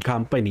family-owned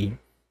company,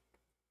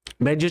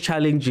 medyo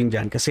challenging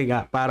dyan kasi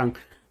nga parang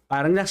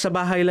nasa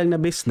bahay lang na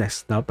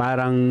business, no?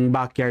 Parang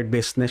backyard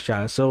business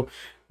siya. So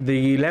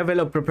the level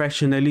of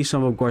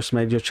professionalism, of course,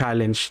 medyo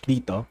challenged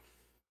dito.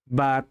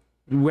 But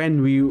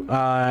when we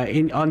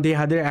on the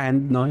other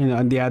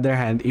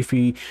hand, if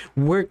we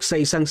work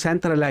sa isang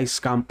centralized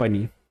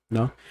company,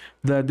 no,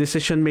 the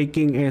decision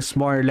making is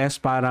more or less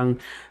parang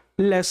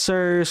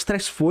lesser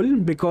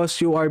stressful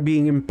because you are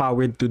being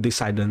empowered to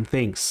decide on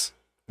things.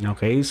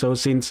 Okay, so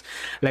since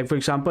like for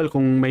example,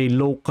 kung may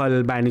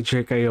local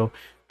manager kayo,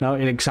 now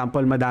in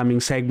example,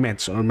 madaming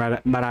segments or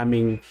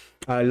maraming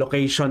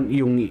location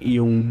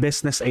yung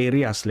business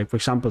areas, like for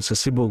example sa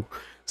Cebu,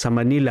 sa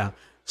Manila.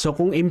 So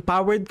kung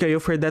empowered kayo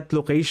for that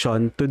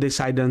location to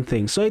decide on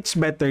things, so it's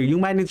better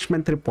yung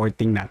management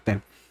reporting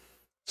natin.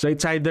 So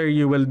it's either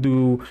you will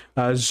do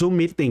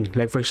Zoom meeting,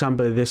 like for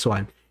example this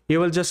one,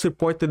 you will just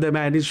report to the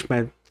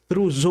management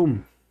through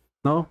Zoom,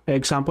 no?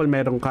 Example,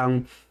 meron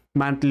kang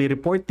monthly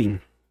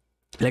reporting,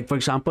 like for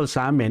example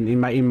sa amin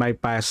in my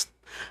past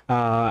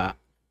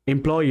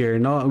employer,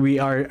 no, we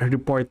are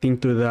reporting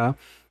to the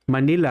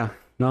Manila,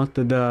 no,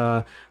 to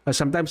the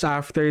sometimes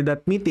after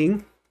that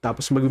meeting,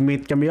 Tapos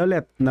mag-meet kami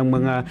ulit ng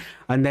mga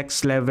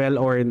next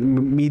level or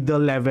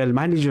middle level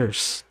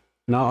managers,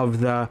 no,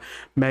 of the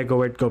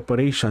Megawatt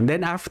Corporation.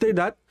 Then after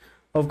that,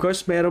 of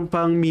course, meron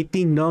pang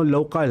meeting, no,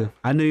 local.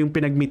 Ano yung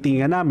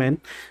pinag-meetingan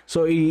namin?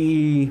 So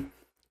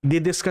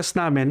i-discuss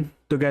namin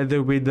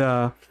together with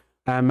the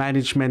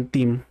management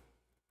team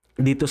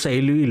dito sa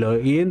Iloilo,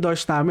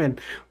 i-endorse namin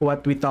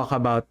what we talk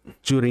about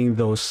during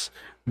those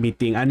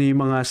meeting. Ano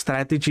yung mga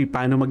strategy,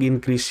 paano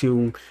mag-increase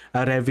yung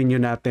revenue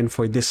natin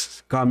for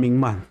this coming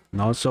month,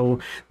 no? So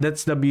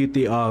that's the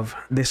beauty of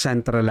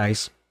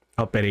decentralized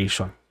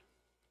operation.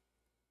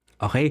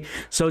 Okay,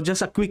 so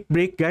just a quick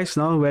break, guys,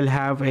 no? We'll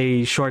have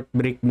a short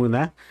break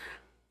muna.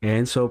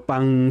 And so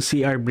pang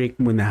CR break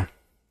muna.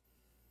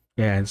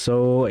 Yan,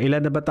 so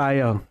ilan na ba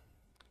tayo?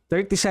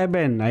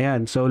 37.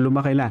 Ayan, so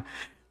lumaki na.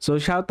 So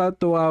shout out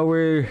to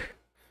our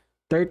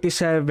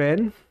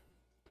 37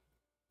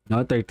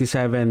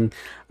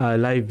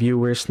 live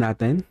viewers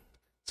natin.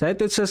 So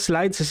ito sa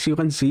slides, as you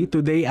can see,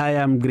 today I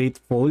am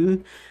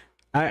grateful.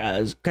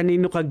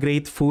 Kanino ka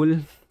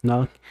grateful,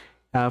 no?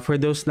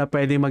 For those na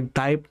pwede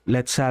mag-type,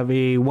 let's have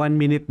a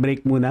 1-minute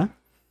break muna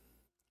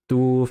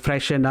to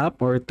freshen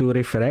up or to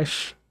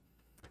refresh.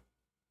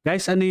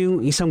 Guys, ano yung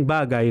isang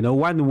bagay, no?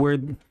 One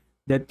word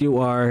that you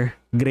are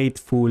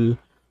grateful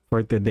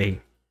for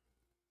today.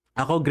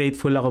 Ako,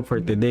 grateful ako for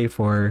today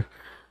for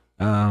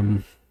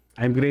I'm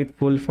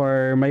grateful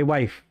for my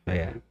wife.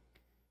 Ayan.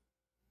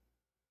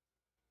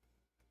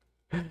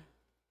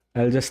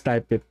 I'll just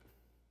type it.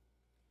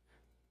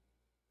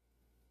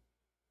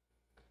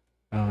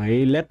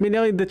 Okay, let me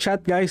know in the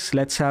chat, guys.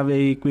 Let's have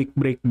a quick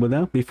break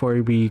muna before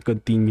we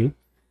continue.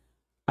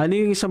 Ano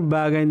yung isang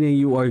bagay na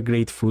you are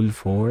grateful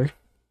for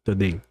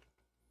today?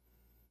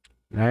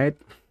 Right?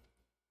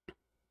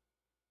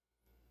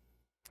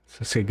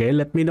 So sige,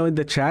 let me know in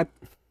the chat.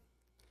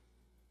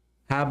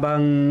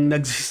 Habang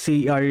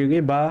nag-CR yung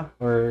iba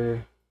or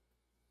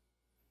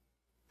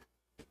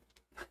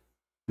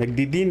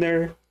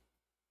nagdi-dinner.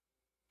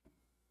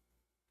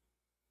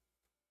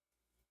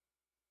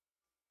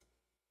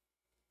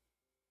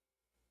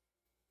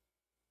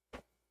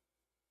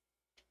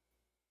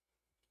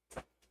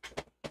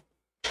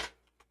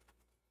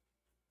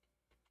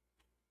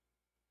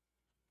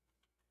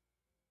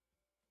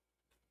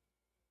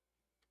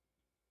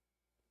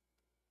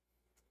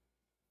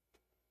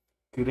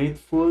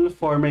 Grateful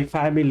for my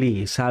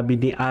family, sabi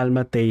ni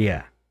Alma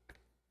Thea.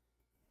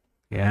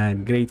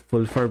 Yan,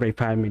 grateful for my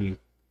family.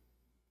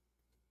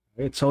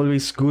 It's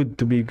always good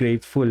to be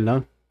grateful,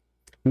 no?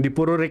 Hindi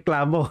puro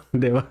reklamo,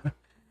 di ba?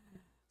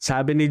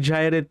 Sabi ni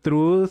Jaire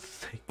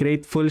Truth,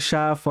 grateful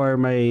siya for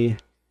my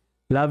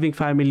loving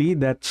family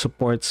that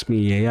supports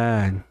me.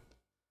 Yan.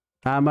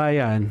 Tama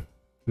yan,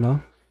 no?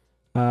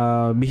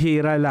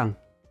 Bihira lang.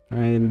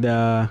 And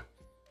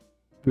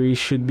we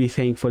should be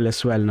thankful as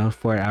well, no,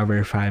 for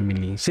our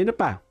family. Sino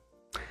pa?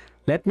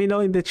 Let me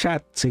know in the chat.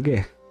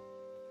 Sige.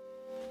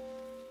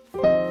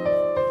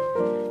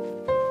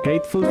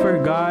 Grateful for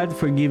God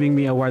for giving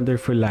me a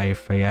wonderful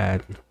life.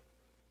 Ayan.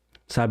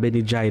 Sabi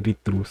ni Jairi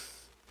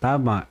Truth.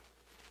 Tama.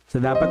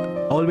 So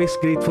dapat always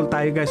grateful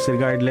tayo, guys,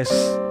 regardless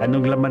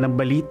anong laman ng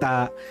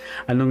balita,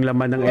 anong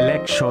laman ng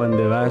election,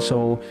 di ba?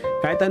 So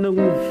kahit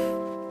anong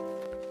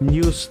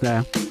news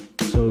na,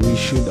 so we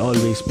should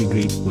always be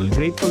grateful.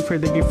 Grateful for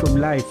the gift of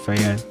life.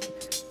 Ayan.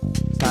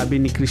 Sabi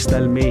ni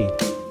Crystal May.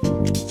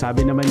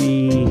 Sabi naman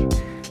ni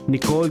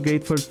Nicole,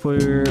 grateful for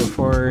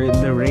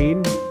the rain.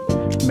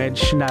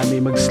 Medj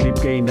namin mag-sleep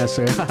kayo na,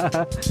 sir.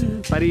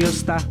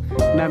 Parehos ta.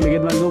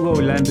 Namin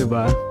mag-ulan,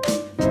 diba?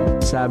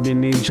 Sabi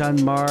ni John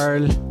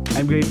Marl,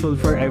 I'm grateful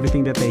for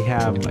everything that I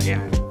have.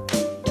 Ayan.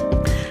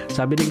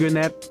 Sabi ni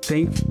Gunette,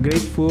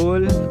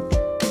 grateful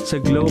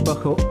sa globe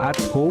ako at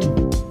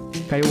home.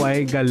 Kay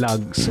way galag,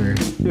 sir.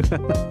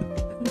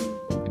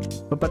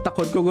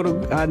 Papatakot ko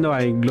kung ano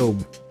ay globe.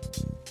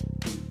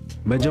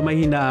 Medyo may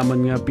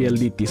hinaaman nga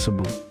PLDT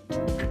subong.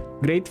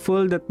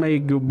 Grateful that my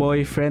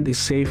boyfriend is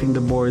safe in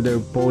the border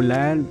of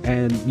Poland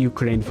and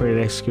Ukraine for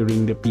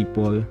rescuing the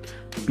people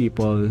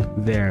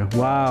there.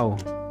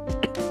 Wow.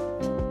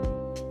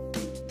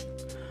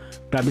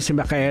 Grabe si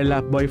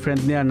Micaela,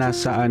 boyfriend niya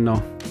nasa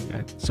ano.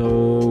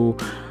 So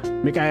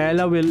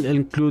Micaela will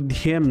include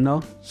him,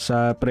 no,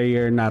 sa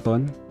prayer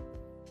naton.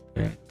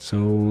 Okay. So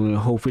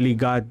hopefully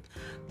God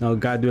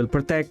will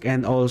protect,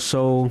 and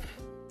also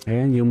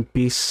ayan, yung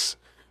peace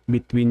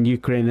between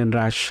Ukraine and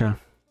Russia.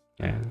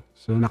 Ayan.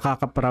 So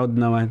nakaka-proud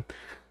naman,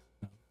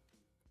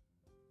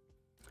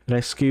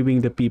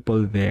 rescuing the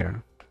people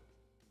there.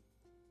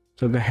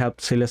 So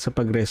help sila sa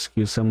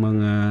pag-rescue sa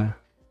mga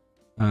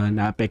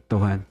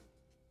naapektuhan.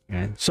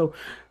 Ayan. So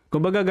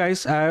kumbaga,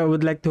 guys, I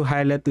would like to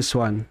highlight this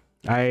one.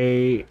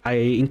 I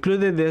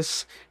included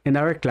this in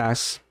our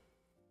class,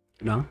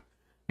 no?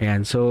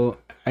 And so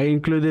I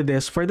included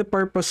this for the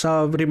purpose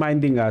of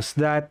reminding us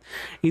that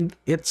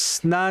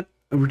it's not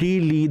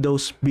really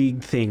those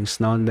big things,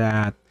 no,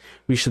 that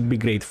we should be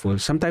grateful.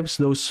 Sometimes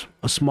those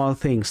small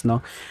things, no,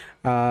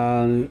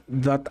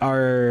 that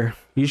are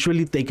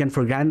usually taken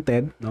for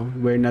granted, no,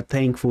 we're not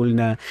thankful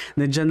na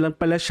nandiyan lang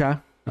pala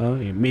siya,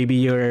 Maybe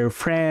your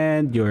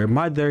friend, your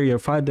mother, your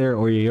father,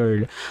 or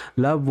your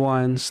loved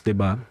ones,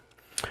 diba?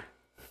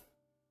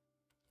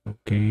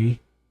 Okay.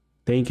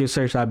 Thank you,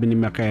 sir, sabi ni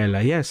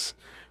Michaela. Yes,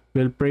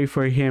 we'll pray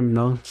for him,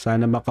 no?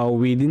 Sana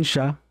makauwi din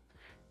siya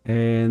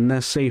and na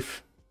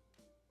safe.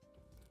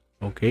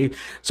 Okay.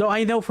 So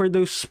I know for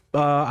those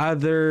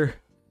other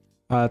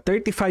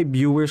 35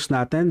 viewers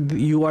natin,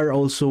 you are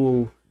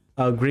also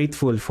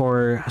grateful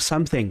for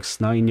some things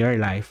now in your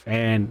life,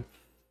 and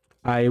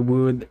I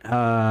would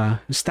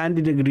stand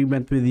in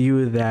agreement with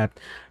you that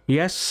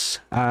yes,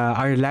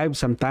 our lives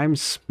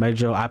sometimes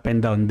medyo up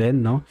and down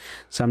din, no?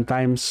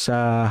 Sometimes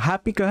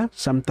happy ka,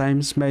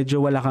 sometimes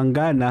medyo wala kang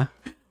gana,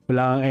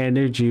 wala kang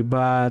energy,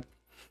 but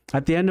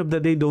at the end of the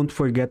day, don't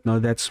forget,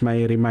 no? That's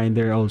my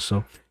reminder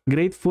also.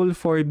 Grateful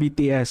for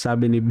BTS,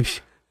 sabi ni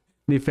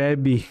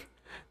Feby.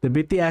 The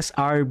BTS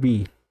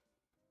RB.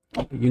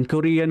 Yung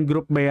Korean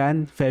group ba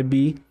yan,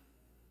 Feby?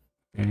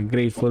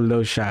 Grateful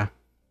daw siya.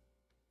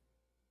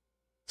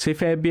 Si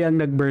Feby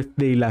ang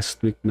nag-birthday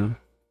last week, no?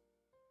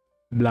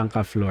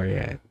 Blanca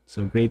Florian.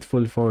 So,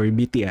 grateful for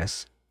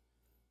BTS.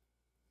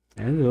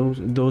 And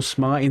those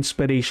mga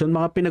inspiration,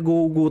 mga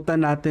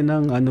pinag-uugutan natin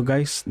ng ano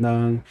guys,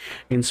 ng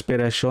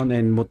inspiration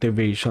and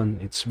motivation.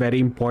 It's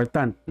very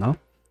important, no?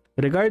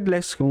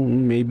 Regardless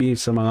kung maybe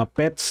sa mga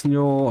pets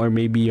nyo, or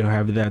maybe you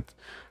have that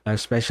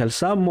special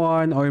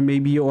someone, or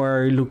maybe you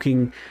are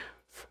looking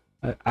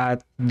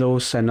at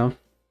those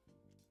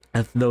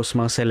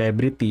mga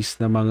celebrities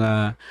na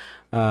mga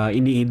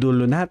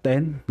iniidolo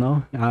natin,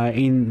 no?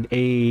 In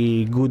a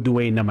good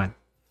way naman.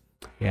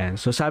 Yan.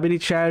 So sabi ni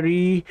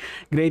Cherry,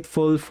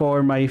 grateful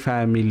for my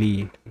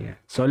family. Yan.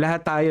 So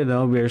lahat tayo,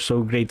 no, we're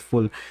so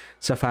grateful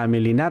sa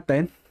family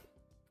natin.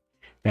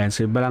 Yan,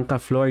 si Blanca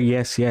Flor,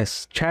 yes.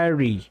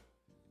 Cherry.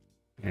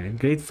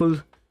 Yan.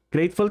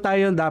 Grateful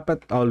tayo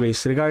dapat always,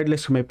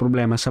 regardless kung may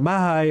problema sa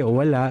bahay o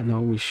wala,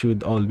 no, we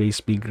should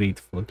always be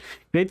grateful.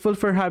 Grateful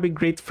for having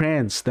great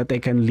friends that I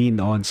can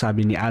lean on,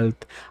 sabi ni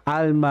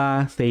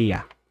Alma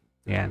Thea.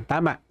 Yan,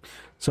 tama.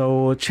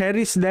 So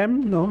cherish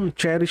them, no?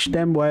 Cherish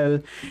them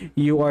while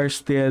you are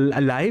still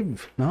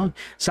alive, no?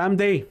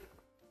 Someday,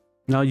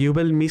 no, you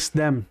will miss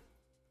them.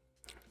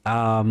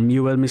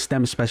 You will miss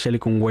them,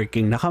 especially kung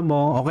working na ka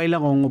mo. Okay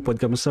lang kung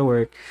upod ka mo sa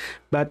work,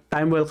 but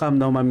time will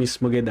come, no, mamiss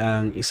mo gid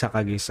ang isa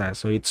kag isa.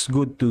 So it's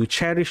good to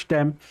cherish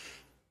them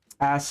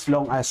as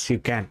long as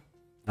you can.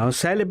 Now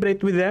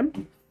celebrate with them,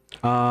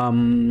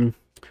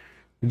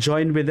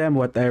 join with them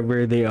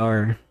whatever they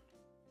are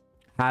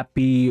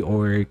happy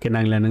or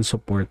kinanglan ng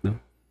support, no.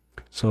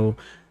 So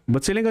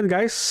but silingon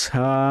guys,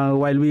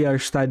 while we are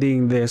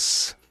studying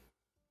this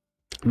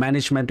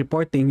management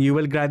reporting, you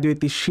will graduate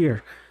this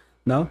year,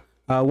 no.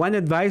 One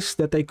advice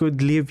that I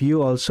could leave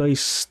you also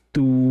is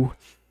to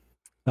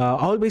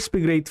always be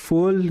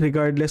grateful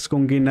regardless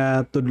kung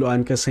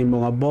ginatudloan ka sa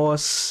mga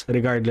boss,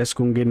 regardless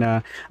kung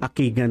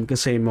ginaakigan ka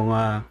sa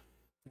mga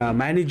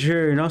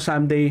manager, no.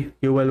 Someday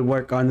you will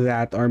work on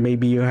that, or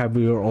maybe you have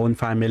your own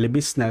family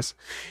business.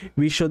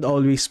 We should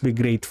always be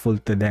grateful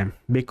to them,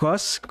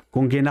 because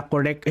kung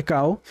gina-correct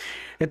ikaw,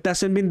 it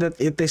doesn't mean that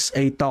it is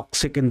a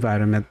toxic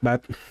environment,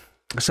 but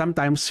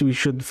sometimes we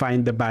should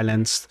find the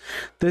balance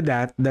to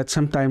that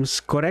sometimes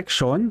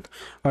correction,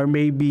 or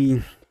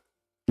maybe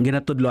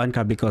ginatudloan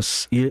ka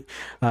because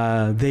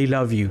they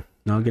love you,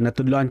 no.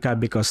 Ginatudloan ka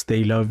because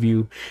they love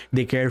you,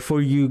 they care for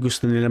you,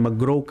 gusto nila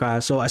mag-grow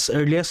ka. So as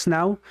early as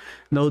now,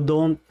 no,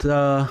 don't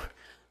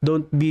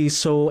be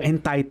so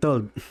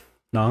entitled,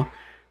 no.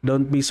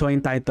 Don't be so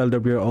entitled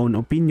of your own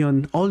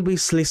opinion.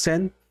 Always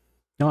listen.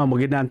 No, ang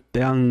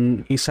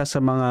isa sa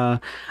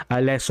mga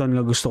lesson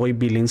nga gusto ko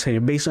ibilin sa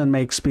inyo based on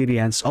my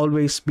experience.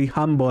 Always be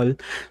humble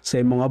sa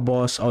mga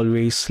boss,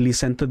 always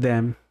listen to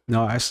them,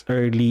 no, as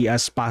early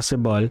as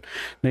possible.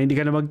 Na hindi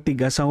ka na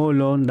magtigas ang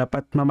ulo,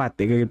 dapat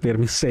mamati ka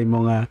pirmi sa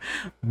mga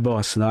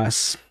boss, no,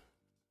 as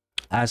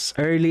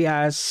early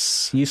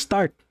as you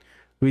start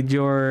with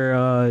your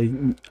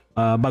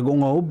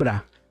bagong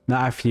obra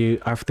na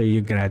after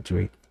you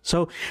graduate.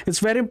 So,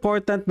 it's very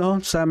important, no,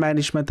 sa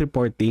management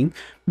reporting,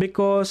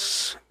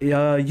 because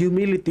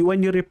humility,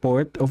 when you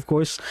report, of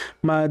course,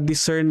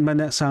 ma-discern man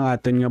na sa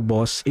atin nga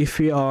boss if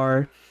you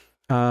are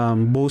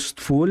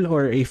boastful,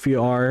 or if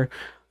you are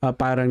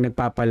parang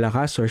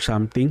nagpapalakas or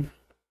something.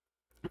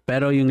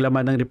 Pero yung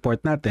laman ng report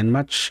natin,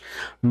 mas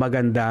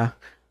maganda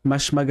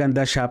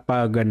siya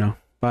pag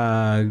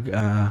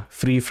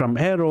free from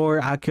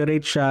error,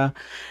 accurate siya,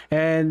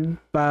 and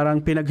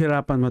parang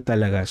pinaghirapan mo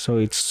talaga. So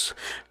it's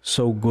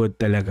so good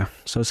talaga.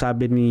 So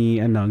sabi ni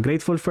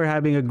grateful for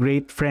having a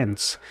great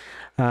friends.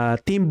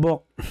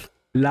 Timbok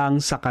lang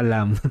sa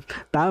kalam.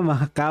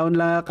 Tama, kaon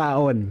lang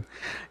kaon.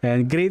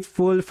 And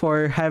grateful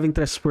for having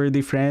trustworthy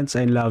friends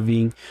and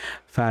loving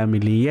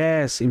family.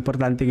 Yes,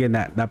 importante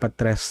gina, dapat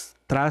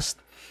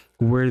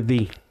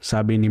trustworthy,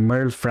 sabi ni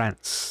Merle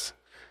France.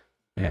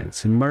 Yan,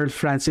 si Merle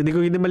France. Hindi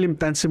ko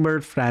malimtan si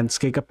Merle France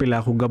kay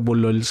kapila ko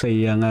gabulol sa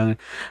iyang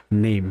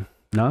name,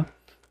 no?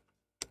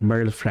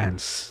 Merle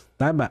France.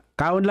 Tama.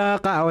 Kaon lang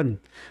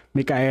kaon.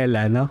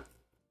 Micaela, no?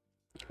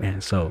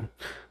 Yan, so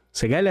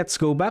Sige, let's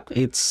go back.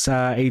 It's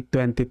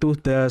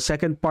 8:22. The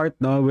second part,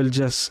 no, we'll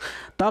just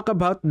talk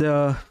about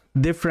the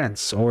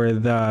difference or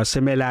the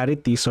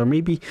similarities or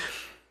maybe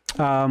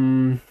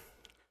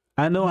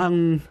ano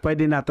ang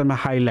pwede natin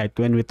ma-highlight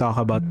when we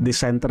talk about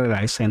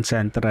decentralized and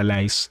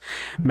centralized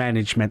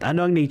management.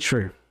 Ano ang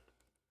nature?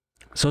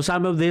 So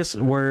some of this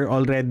were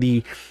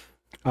already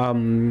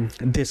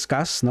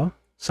discussed, no?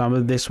 Some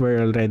of this were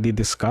already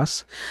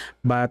discussed,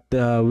 but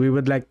we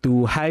would like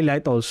to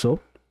highlight also.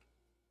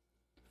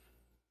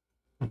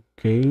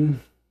 Okay.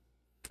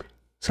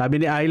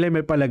 Sabi ni Ayla,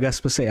 may palagas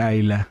pa si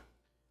Ayla.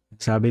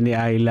 Sabi ni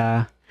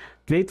Ayla,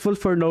 grateful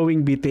for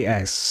knowing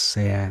BTS.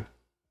 Ayan.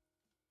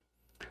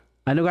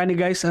 Ano gani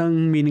guys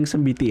ang meaning sa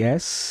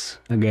BTS?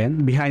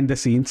 Again, behind the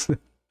scenes.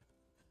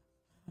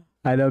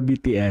 Ano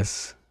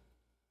BTS?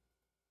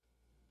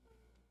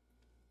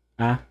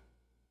 Ah?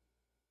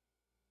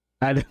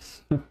 Ano?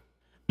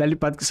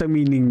 Nalipat ko sa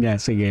meaning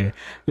niya. Sige.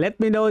 Let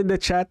me know in the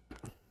chat.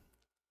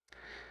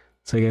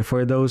 Sige,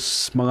 for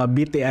those mga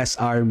BTS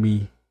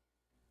army.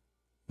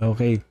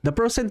 Okay. The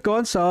pros and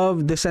cons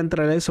of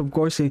decentralized, of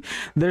course,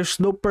 there's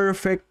no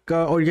perfect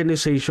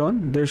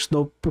organization. There's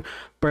no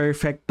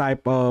perfect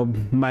type of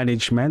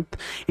management.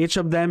 Each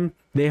of them,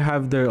 they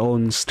have their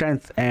own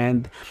strength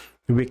and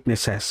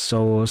weaknesses.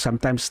 So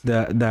sometimes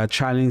the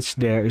challenge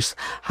there is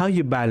how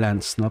you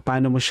balance, no?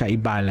 Paano mo siya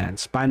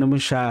i-balance? Paano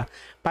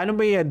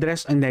mo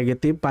i-address ang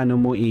negative? Paano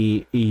mo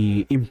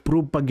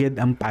i-improve pagid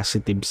ang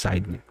positive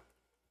side niya?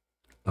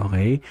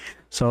 Okay?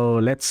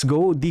 So let's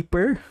go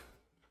deeper.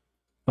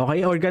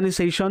 Okay,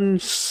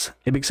 organizations,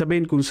 ibig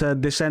sabihin kung sa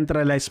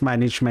decentralized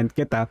management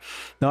kita,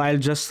 no, I'll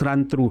just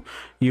run through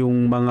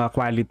yung mga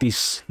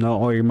qualities, no,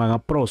 or yung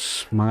mga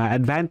pros, mga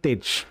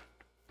advantage.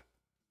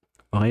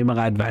 Okay,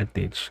 mga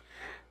advantage.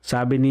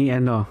 Sabi ni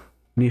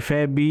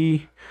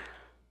Feby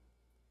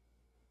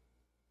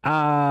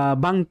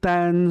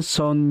Bangtan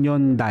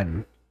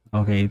Sonyondan.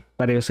 Okay,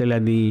 pareho sila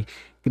ni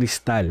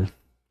Crystal.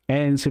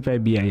 And si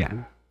Feby,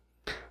 ayan.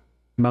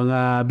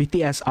 Mga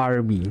BTS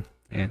Army.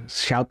 And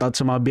shout out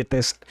sa mga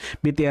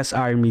BTS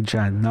Army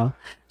dyan, no?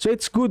 So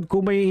it's good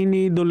kung may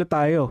iniidolo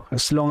tayo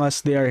as long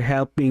as they are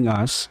helping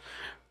us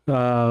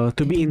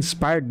to be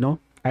inspired,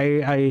 no?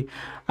 I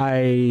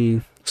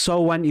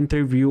saw one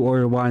interview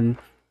or one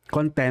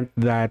content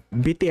that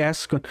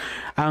BTS,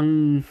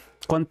 ang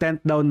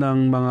content daw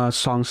ng mga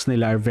songs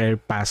nila are very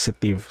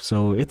positive.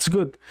 So it's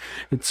good.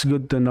 It's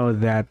good to know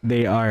that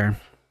they are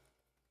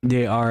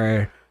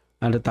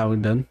ano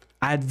tawag doon?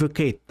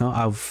 Advocate, no,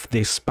 of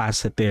this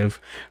positive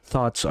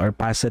thoughts or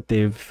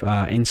positive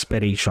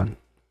inspiration.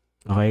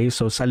 Okay,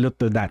 so salute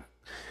to that.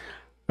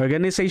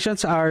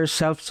 Organizations are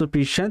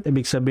self-sufficient.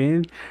 Ibig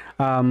sabihin,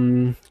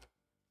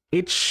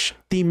 each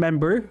team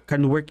member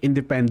can work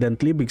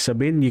independently. Ibig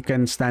sabihin, you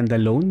can stand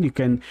alone. You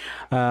can,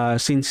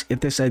 since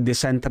it is a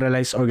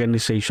decentralized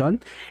organization,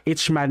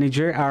 each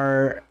manager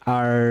are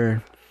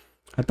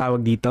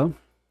tawag dito,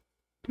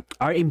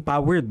 are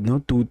empowered,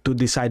 no, to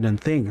decide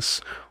on things.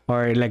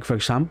 Or like for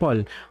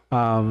example,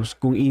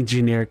 kung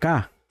engineer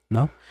ka,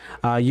 no,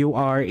 you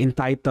are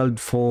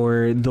entitled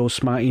for those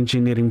mga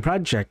engineering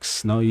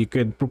projects, no. You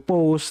could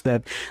propose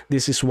that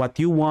this is what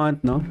you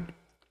want, no.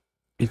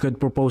 You could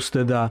propose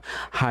to the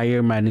higher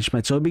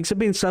management. So big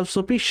sabihin,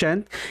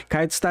 self-sufficient,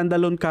 kahit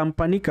standalone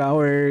company ka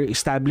or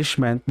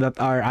establishment that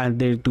are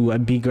under to a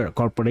bigger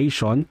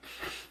corporation,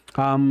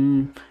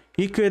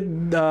 you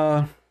could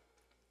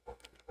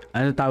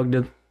ano tawag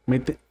doon,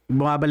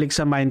 bumabalik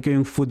sa mind ko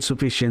yung food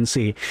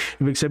sufficiency.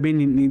 Ibig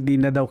sabihin, hindi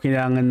na daw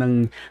kailangan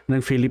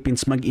ng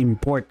Philippines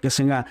mag-import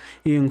kasi nga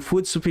yung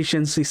food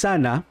sufficiency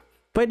sana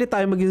pwede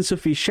tayo maging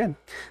sufficient,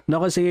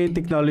 no? Kasi yung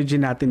technology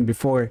natin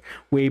before,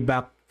 way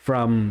back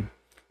from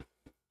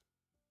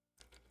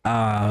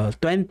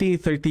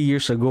 20-30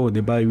 years ago,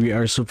 diba, we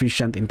are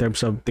sufficient in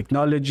terms of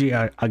technology,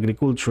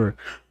 agriculture.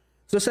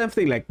 So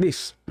something like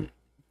this.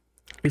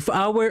 If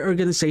our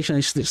organization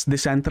is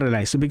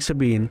decentralized, ibig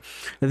sabihin,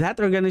 that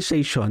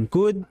organization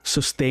could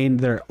sustain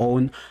their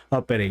own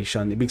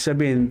operation. Ibig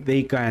sabihin,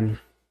 they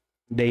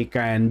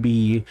can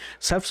be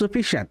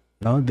self-sufficient.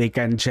 No, they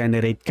can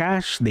generate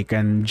cash. They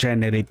can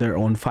generate their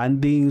own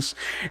fundings.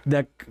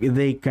 That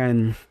they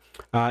can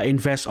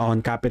invest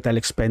on capital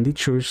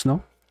expenditures.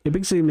 No,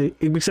 ibig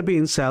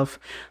sabihin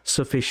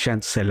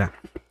self-sufficient sila.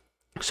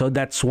 So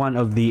that's one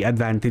of the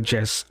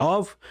advantages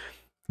of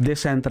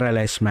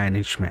decentralized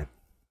management.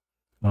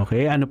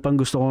 Okay, ano pang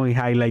gusto kong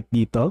i-highlight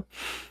dito?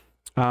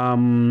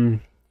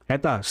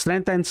 Eto,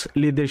 strengthens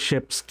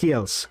leadership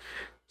skills.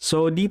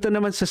 So, dito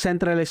naman sa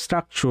centralized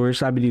structure,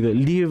 sabi dito,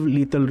 leave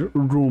little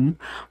room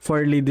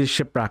for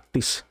leadership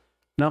practice.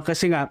 No,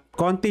 kasi nga,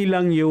 konti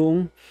lang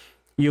yung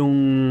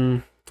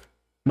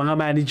mga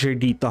manager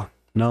dito,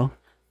 no?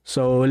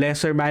 So,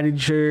 lesser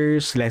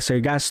managers, lesser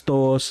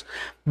gastos,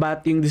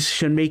 but yung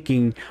decision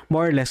making,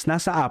 more or less,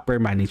 nasa upper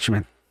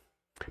management.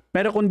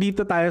 Pero kung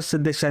dito tayo sa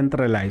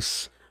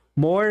decentralized,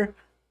 more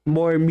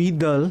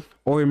middle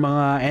or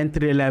mga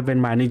entry-level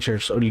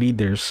managers or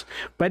leaders,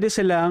 pwede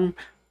silang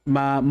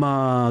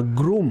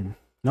ma-groom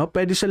No,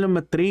 pwede sila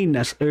matrain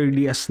as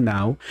early as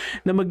now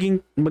na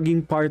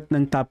maging part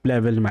ng top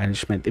level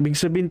management. Ibig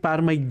sabihin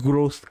para may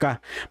growth ka,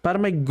 para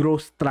may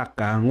growth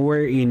track ka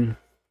wherein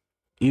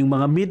yung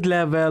mga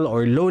mid-level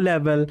or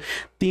low-level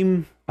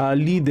team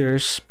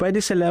leaders,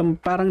 pwede sila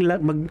parang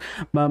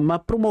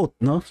ma-promote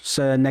no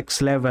sa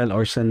next level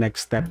or sa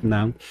next step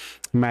ng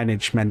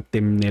management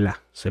team nila.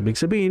 So ibig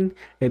sabihin,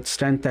 it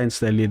strengthens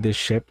the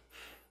leadership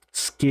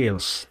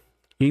skills.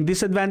 Yung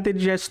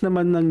disadvantages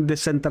naman ng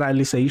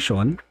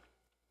decentralization,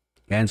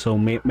 and so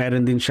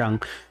meron din siyang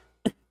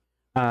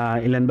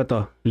ilan ba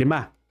to?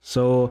 5.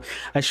 So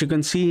as you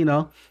can see,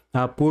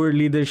 poor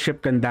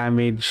leadership can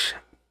damage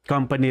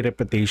company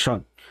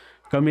reputation.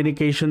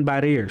 Communication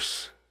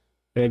barriers.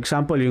 For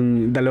example,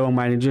 yung dalawang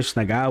managers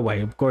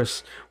nag-aaway, of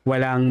course,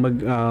 walang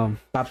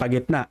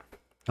papagitna.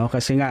 No,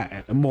 kasi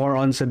nga more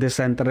on sa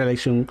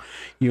decentralized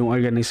yung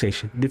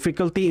organization.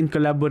 Difficulty in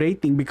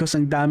collaborating because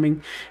ang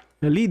daming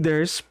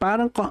leaders,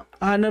 parang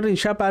rin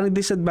siya, parang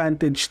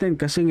disadvantage din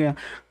kasi nga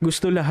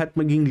gusto lahat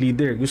maging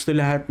leader, gusto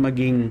lahat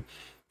maging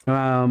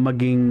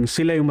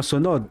sila yung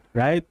masunod,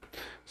 right?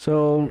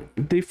 So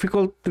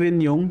difficult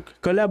rin yung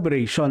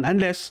collaboration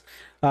unless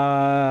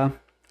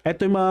ito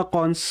yung mga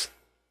cons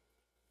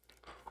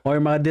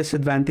or mga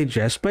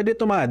disadvantages, pwede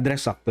ito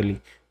ma-address actually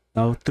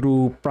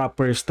through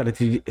proper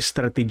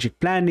strategic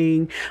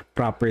planning,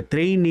 proper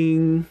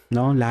training,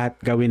 lahat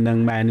gawin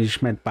ng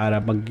management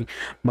para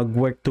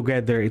mag-work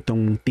together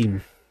itong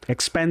team.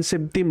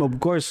 Expensive team, of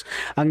course.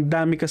 Ang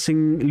dami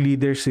kasing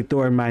leaders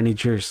ito or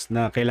managers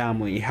na kailangan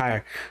mo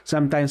i-hire.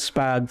 Sometimes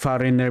pag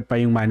foreigner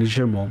pa yung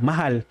manager mo,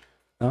 mahal.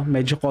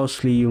 Medyo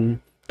costly yung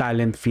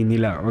talent fee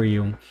nila or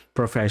yung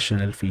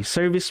professional fee.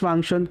 Service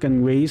function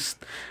can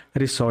waste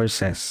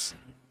resources.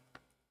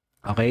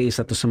 Okay,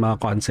 isa to sa mga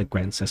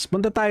consequences.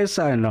 Punta tayo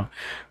sa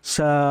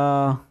sa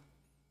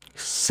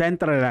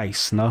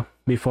centralized,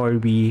 before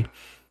we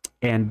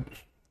end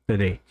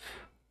today.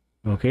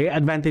 Okay,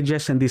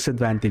 advantages and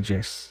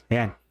disadvantages.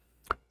 Ayan.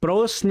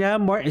 Pros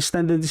niya, more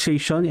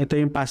standardization. Ito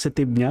yung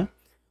positive niya.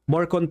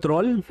 More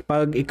control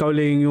pag ikaw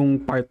lang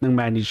yung part ng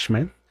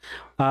management.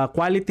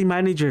 Quality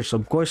managers,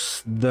 of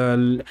course,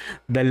 the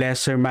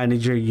lesser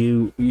manager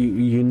you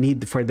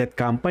need for that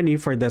company,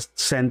 for the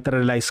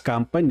centralized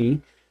company,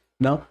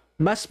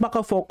 mas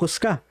makafocus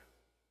ka.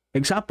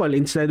 Example,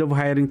 instead of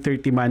hiring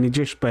 30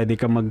 managers, pwede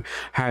ka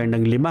mag-hire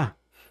ng 5.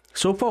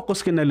 So,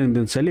 focus ka na lang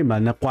dun sa 5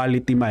 na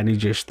quality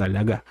managers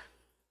talaga.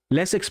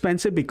 Less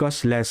expensive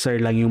because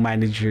lesser lang yung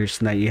managers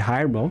na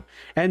i-hire mo.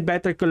 And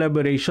better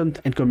collaboration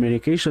and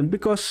communication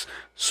because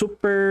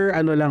super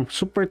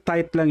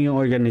tight lang yung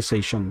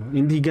organization.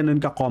 Hindi ganun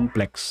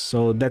ka-complex.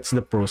 So, that's the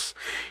pros.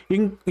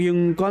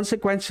 Yung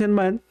consequence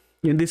naman,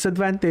 yung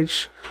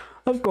disadvantage,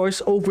 of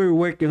course,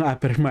 overwork yung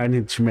upper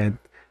management.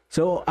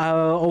 So,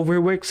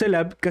 overwork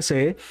sila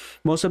kasi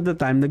most of the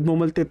time,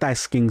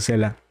 nagmo-multitasking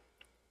sila.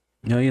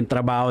 Yung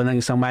trabaho ng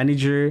isang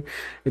manager,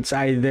 it's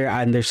either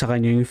under sa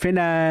kanya yung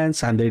finance,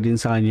 under din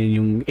sa kanya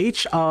yung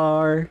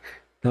HR.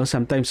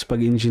 Sometimes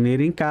pag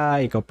engineering ka,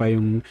 ikaw pa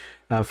yung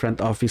front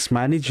office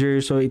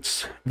manager. So,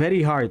 it's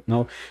very hard,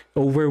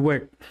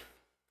 overwork.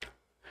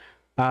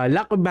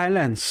 Lack of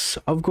balance.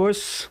 Of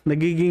course,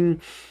 nagiging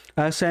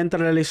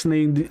centralized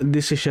na yung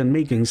decision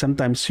making.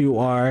 Sometimes you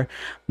are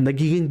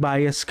nagiging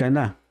bias ka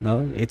na,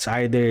 It's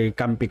either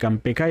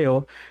kampi-kampi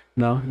kayo,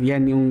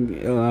 yan yung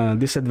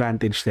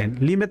disadvantage din.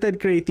 Limited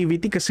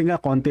creativity kasi nga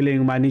konti lang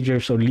yung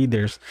managers or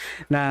leaders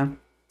na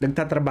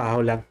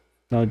nagtatrabaho lang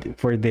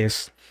for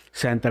this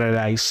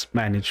centralized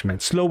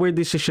management. Slower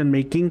decision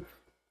making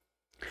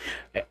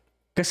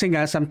kasi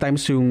nga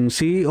sometimes yung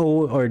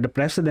CEO or the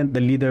president,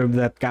 the leader of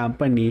that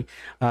company,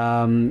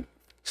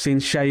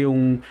 since siya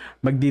yung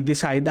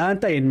magdi-decide,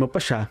 antayin mo pa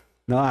siya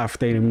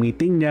after yung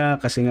meeting niya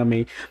kasi nga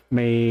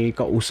may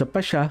kausap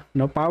pa siya,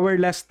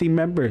 powerless team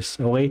members,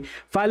 okay?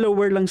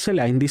 Follower lang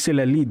sila, hindi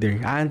sila leader.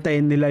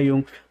 Aantayin nila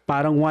yung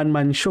parang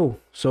one-man show.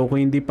 So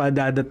kung hindi pa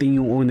dadating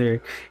yung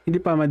owner, hindi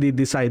pa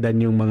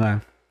madidecidean yung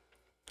mga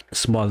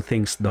small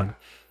things doon.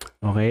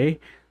 Okay?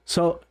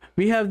 So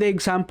we have the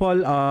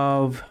example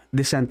of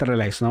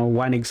decentralized,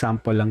 One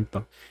example lang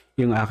to,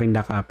 yung aking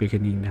nakapi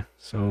kanina.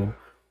 So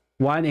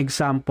one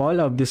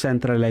example of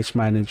decentralized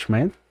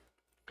management.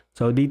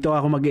 So, dito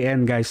ako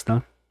mag-i-end, guys,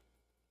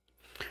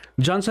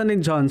 Johnson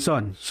 &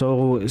 Johnson.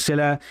 So,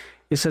 isa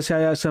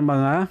siya sa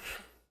mga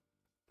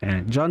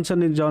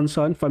Johnson &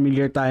 Johnson,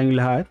 familiar tayong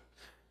lahat.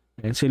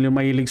 Sila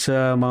mahilig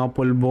sa mga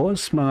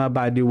pulbos, mga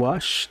body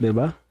wash, di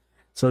ba?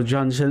 So,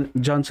 Johnson &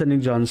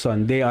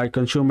 Johnson, they are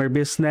consumer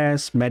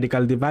business,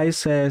 medical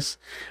devices,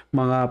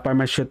 mga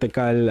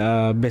pharmaceutical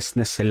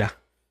business sila.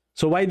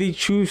 So, why they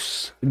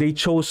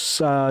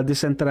chose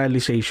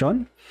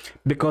decentralization?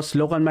 Because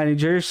local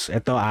managers,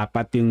 ito 4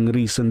 yung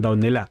reason daw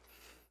nila.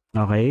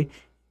 Okay?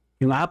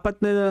 Yung 4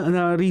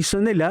 na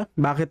reason nila,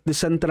 bakit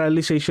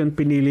decentralization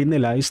pinili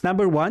nila is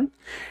number 1,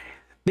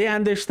 they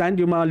understand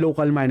yung mga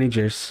local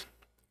managers.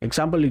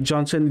 Example,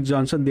 Johnson &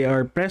 Johnson, they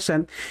are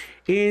present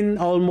in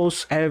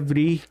almost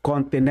every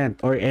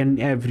continent or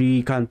in every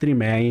country.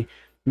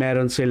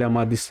 meron sila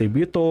mga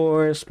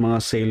distributors, mga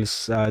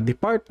sales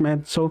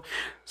department. So,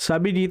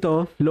 sabi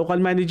dito, local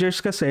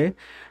managers kasi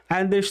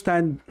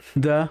understand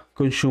the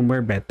consumer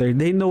better.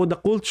 They know the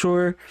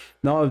culture,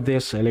 no, of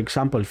this. Like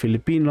example,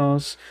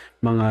 Filipinos,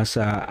 mga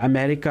sa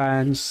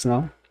Americans,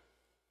 no,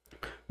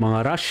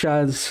 mga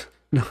Russians.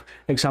 No,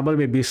 example,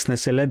 may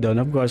business sila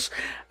doon. Of course,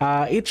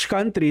 each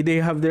country,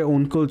 they have their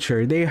own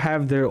culture. They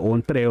have their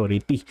own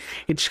priority.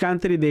 Each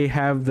country, they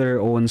have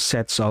their own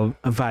sets of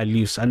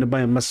values. Ano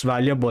ba yung mas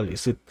valuable?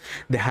 Is it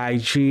the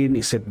hygiene?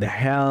 Is it the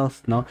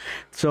health? No?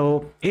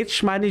 So,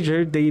 each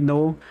manager, they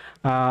know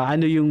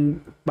ano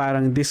yung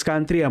parang this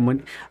country,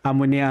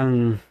 amo niya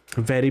ang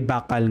very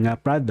bakal nga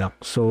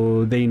product.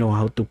 So, they know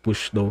how to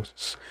push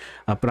those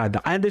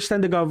product. I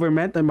understand the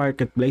government and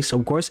marketplace.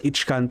 Of course,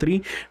 each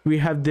country, we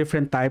have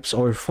different types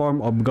or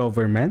form of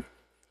government.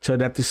 So,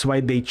 that is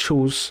why they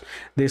choose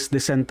this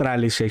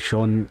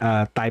decentralization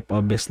type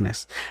of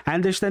business. I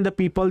understand the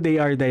people they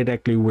are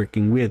directly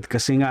working with.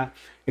 Kasi nga,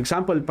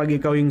 example, pag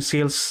ikaw yung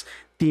sales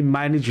team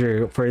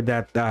manager for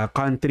that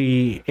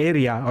country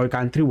area or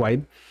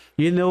countrywide,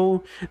 you know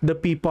the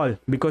people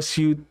because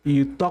you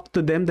talk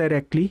to them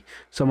directly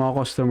sa mga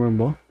customer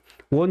mo.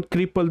 Won't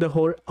cripple the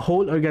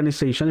whole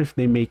organization if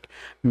they make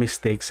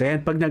mistakes.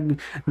 And pag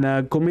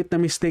nag-commit na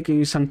mistake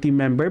yung isang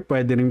team member,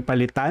 pwede rin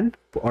palitan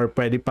or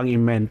pwede pang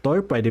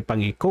i-mentor, pwede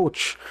pang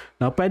i-coach,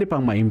 no? Pwede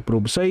pang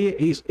ma-improve. So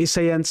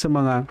isa yan sa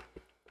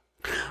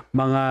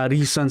mga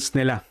reasons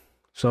nila.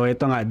 So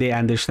ito nga, they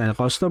understand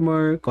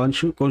customer,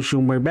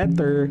 consumer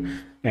better,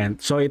 and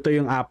so ito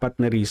yung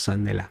 4 na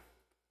reason nila.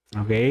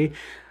 Okay?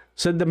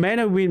 So the men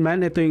and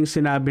women, ito yung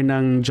sinabi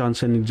ng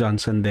Johnson &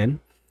 Johnson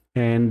din.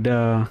 And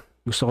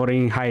gusto ko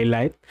rin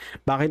highlight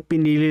bakit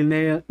pinili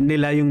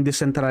nila yung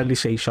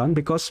decentralization,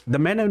 because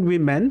the men and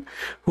women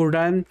who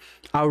run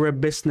our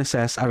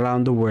businesses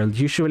around the world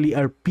usually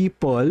are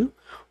people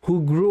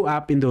who grew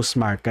up in those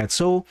markets.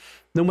 So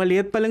nung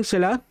maliit pa lang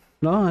sila,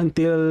 no,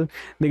 until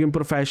naging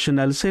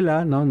professional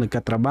sila, no,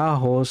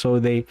 nagkatrabaho,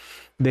 so they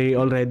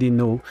already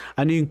know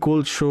ano yung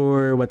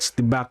culture, what's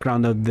the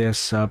background of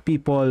this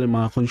people,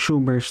 mga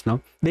consumers, no,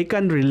 they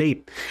can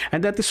relate,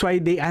 and that is why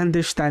they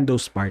understand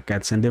those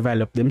markets and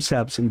develop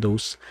themselves in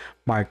those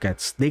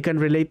markets. They can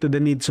relate to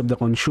the needs of the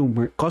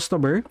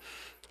customer,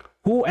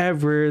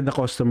 whoever the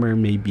customer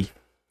may be.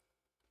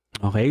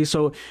 Okay,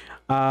 so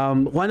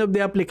one of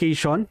the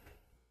application,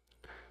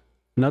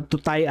 not to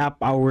tie up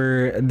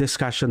our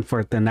discussion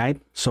for tonight.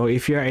 So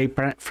if you're a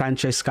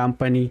franchise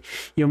company,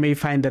 you may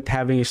find that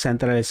having a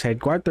centralized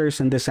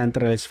headquarters and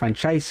decentralized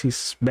franchise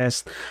is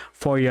best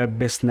for your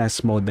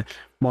business model.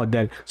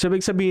 So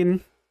ibig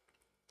sabihin,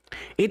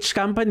 each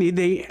company,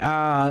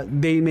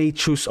 they may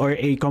choose or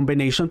a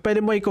combination.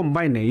 Pwede mo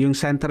i-combine yung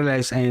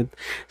centralized and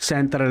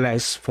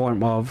centralized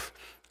form of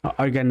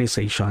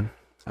organization.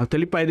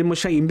 Actually, pwede mo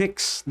siya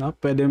i-mix, no?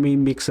 Pwede mo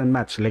i-mix and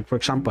match. Like for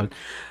example,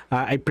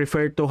 I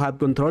prefer to have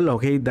control.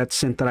 Okay, that's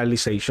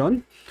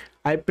centralization.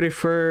 I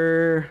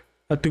prefer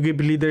to give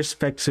leaders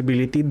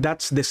flexibility.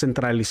 That's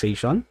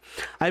decentralization.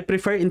 I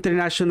prefer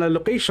international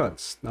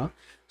locations, no?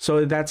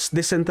 So that's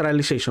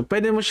decentralization.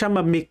 Pwede mo siya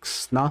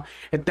ma-mix, no?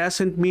 It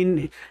doesn't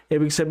mean,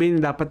 ibig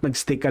sabihin, dapat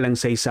mag-stay ka lang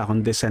sa isa.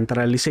 Kung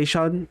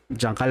decentralization,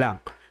 diyan ka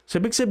lang.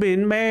 So ibig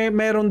sabihin,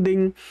 meron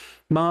ding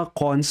mga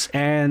cons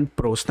and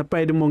pros na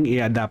pwede mong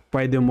i-adapt,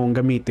 pwede mong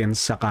gamitin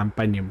sa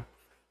company mo.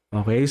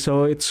 Okay,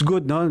 so it's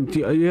good, no?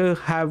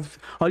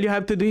 All you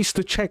have to do is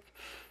to check.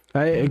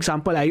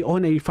 Example, I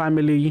own a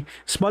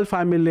small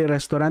family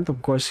restaurant.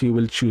 Of course, you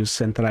will choose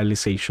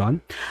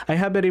centralization. I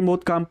have a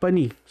remote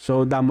company,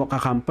 so damo ka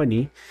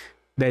company,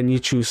 then you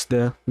choose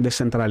the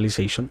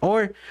decentralization.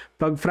 Or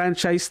pag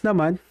franchise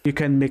naman, you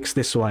can mix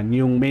this one.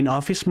 Yung main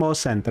office mo,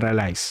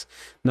 centralized.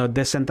 No,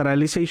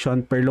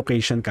 decentralization per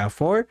location ka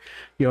for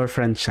your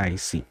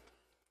franchisee.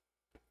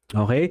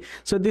 Okay?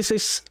 So this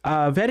is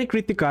very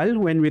critical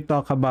when we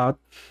talk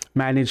about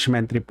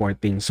management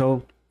reporting.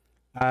 So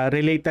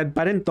related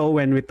pa rin to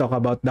when we talk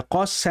about the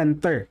cost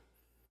center.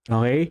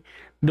 Okay?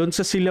 Doon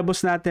sa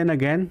syllabus natin,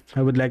 again,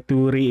 I would like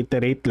to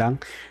reiterate lang,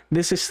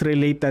 this is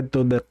related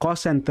to the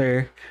cost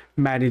center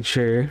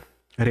manager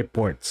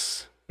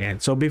reports.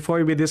 And so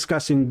before we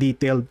discuss in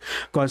detailed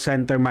cost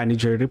center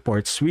manager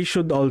reports, we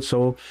should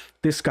also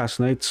discuss,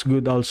 no, it's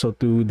good also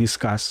to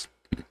discuss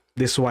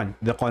this one,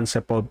 the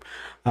concept of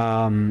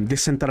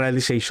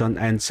decentralization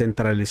and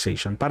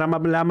centralization. Para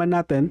malaman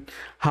natin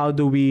how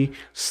do we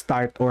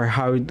start or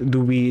how do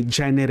we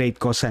generate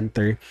cost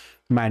center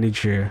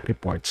manager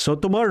reports. So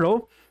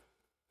tomorrow,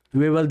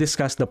 we will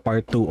discuss the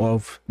part 2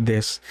 of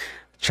this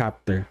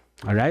chapter.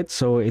 All right,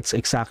 so it's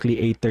exactly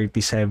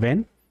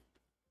 8:37.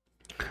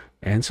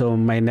 And so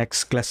my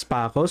next class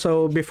pa ako. So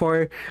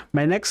before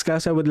my next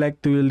class, I would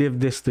like to leave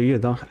this to you,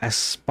 no,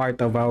 as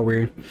part of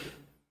our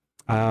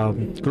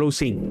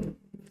closing.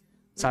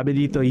 Sabi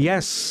dito,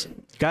 yes,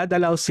 God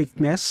allows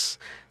sickness,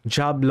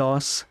 job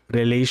loss,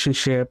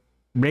 relationship,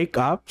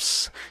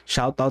 breakups,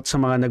 shout out sa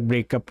mga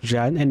nag-break up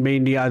dyan, and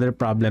many other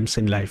problems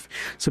in life.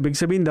 So big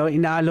sabihin daw,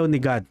 inaalaw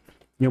ni God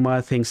yung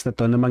mga things na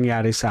to na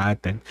mangyari sa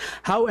atin.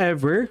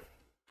 However,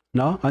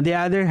 No? On the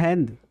other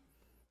hand,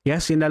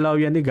 yes, inalaw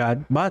yan ni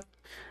God, but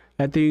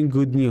ito yung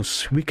good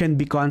news. We can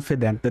be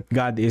confident that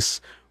God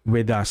is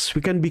with us.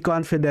 We can be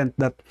confident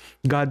that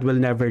God will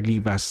never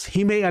leave us.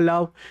 He may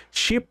allow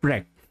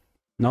shipwreck,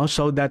 no,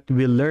 so that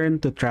we learn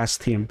to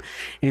trust Him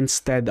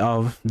instead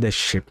of the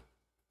ship.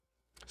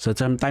 So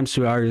sometimes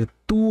we are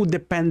too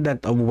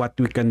dependent on what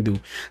we can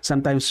do.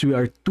 Sometimes we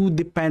are too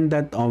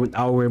dependent on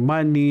our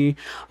money,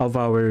 of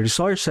our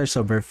resources,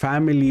 of our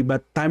family.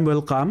 But time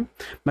will come,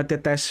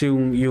 matetest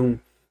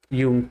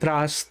yung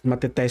trust,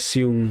 matetest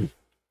yung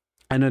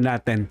ano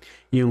natin,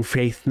 yung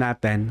faith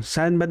natin.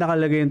 Saan ba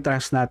nakalagay yung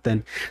trust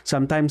natin?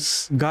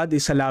 Sometimes God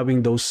is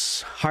allowing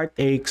those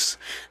heartaches,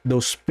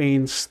 those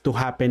pains to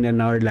happen in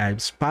our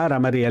lives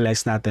para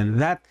ma-realize natin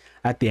that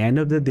at the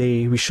end of the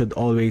day, we should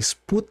always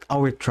put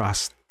our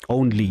trust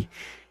only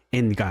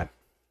in God.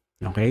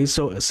 Okay,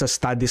 so sa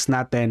studies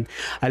natin,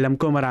 alam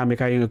ko marami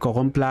kayong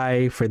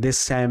i-comply for this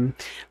SEM,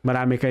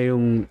 marami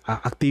kayong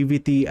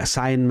activity,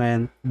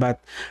 assignment,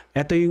 but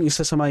ito yung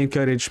isa sa mga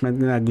encouragement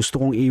na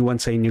gusto kong iwan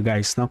sa inyo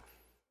guys, no?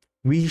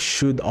 We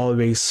should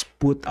always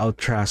put our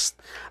trust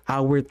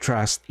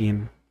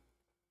in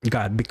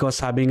God,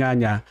 because sabi nga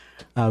niya,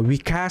 we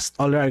cast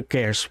all our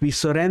cares, we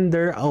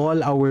surrender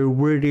all our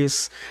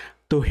worries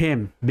to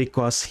Him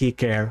because He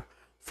cares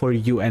for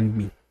you and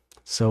me.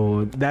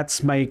 So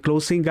that's my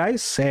closing,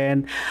 guys,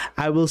 and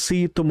I will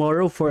see you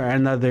tomorrow for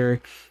another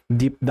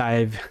deep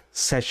dive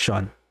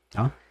session.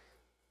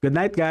 Good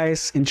night,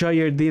 guys. Enjoy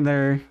your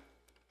dinner.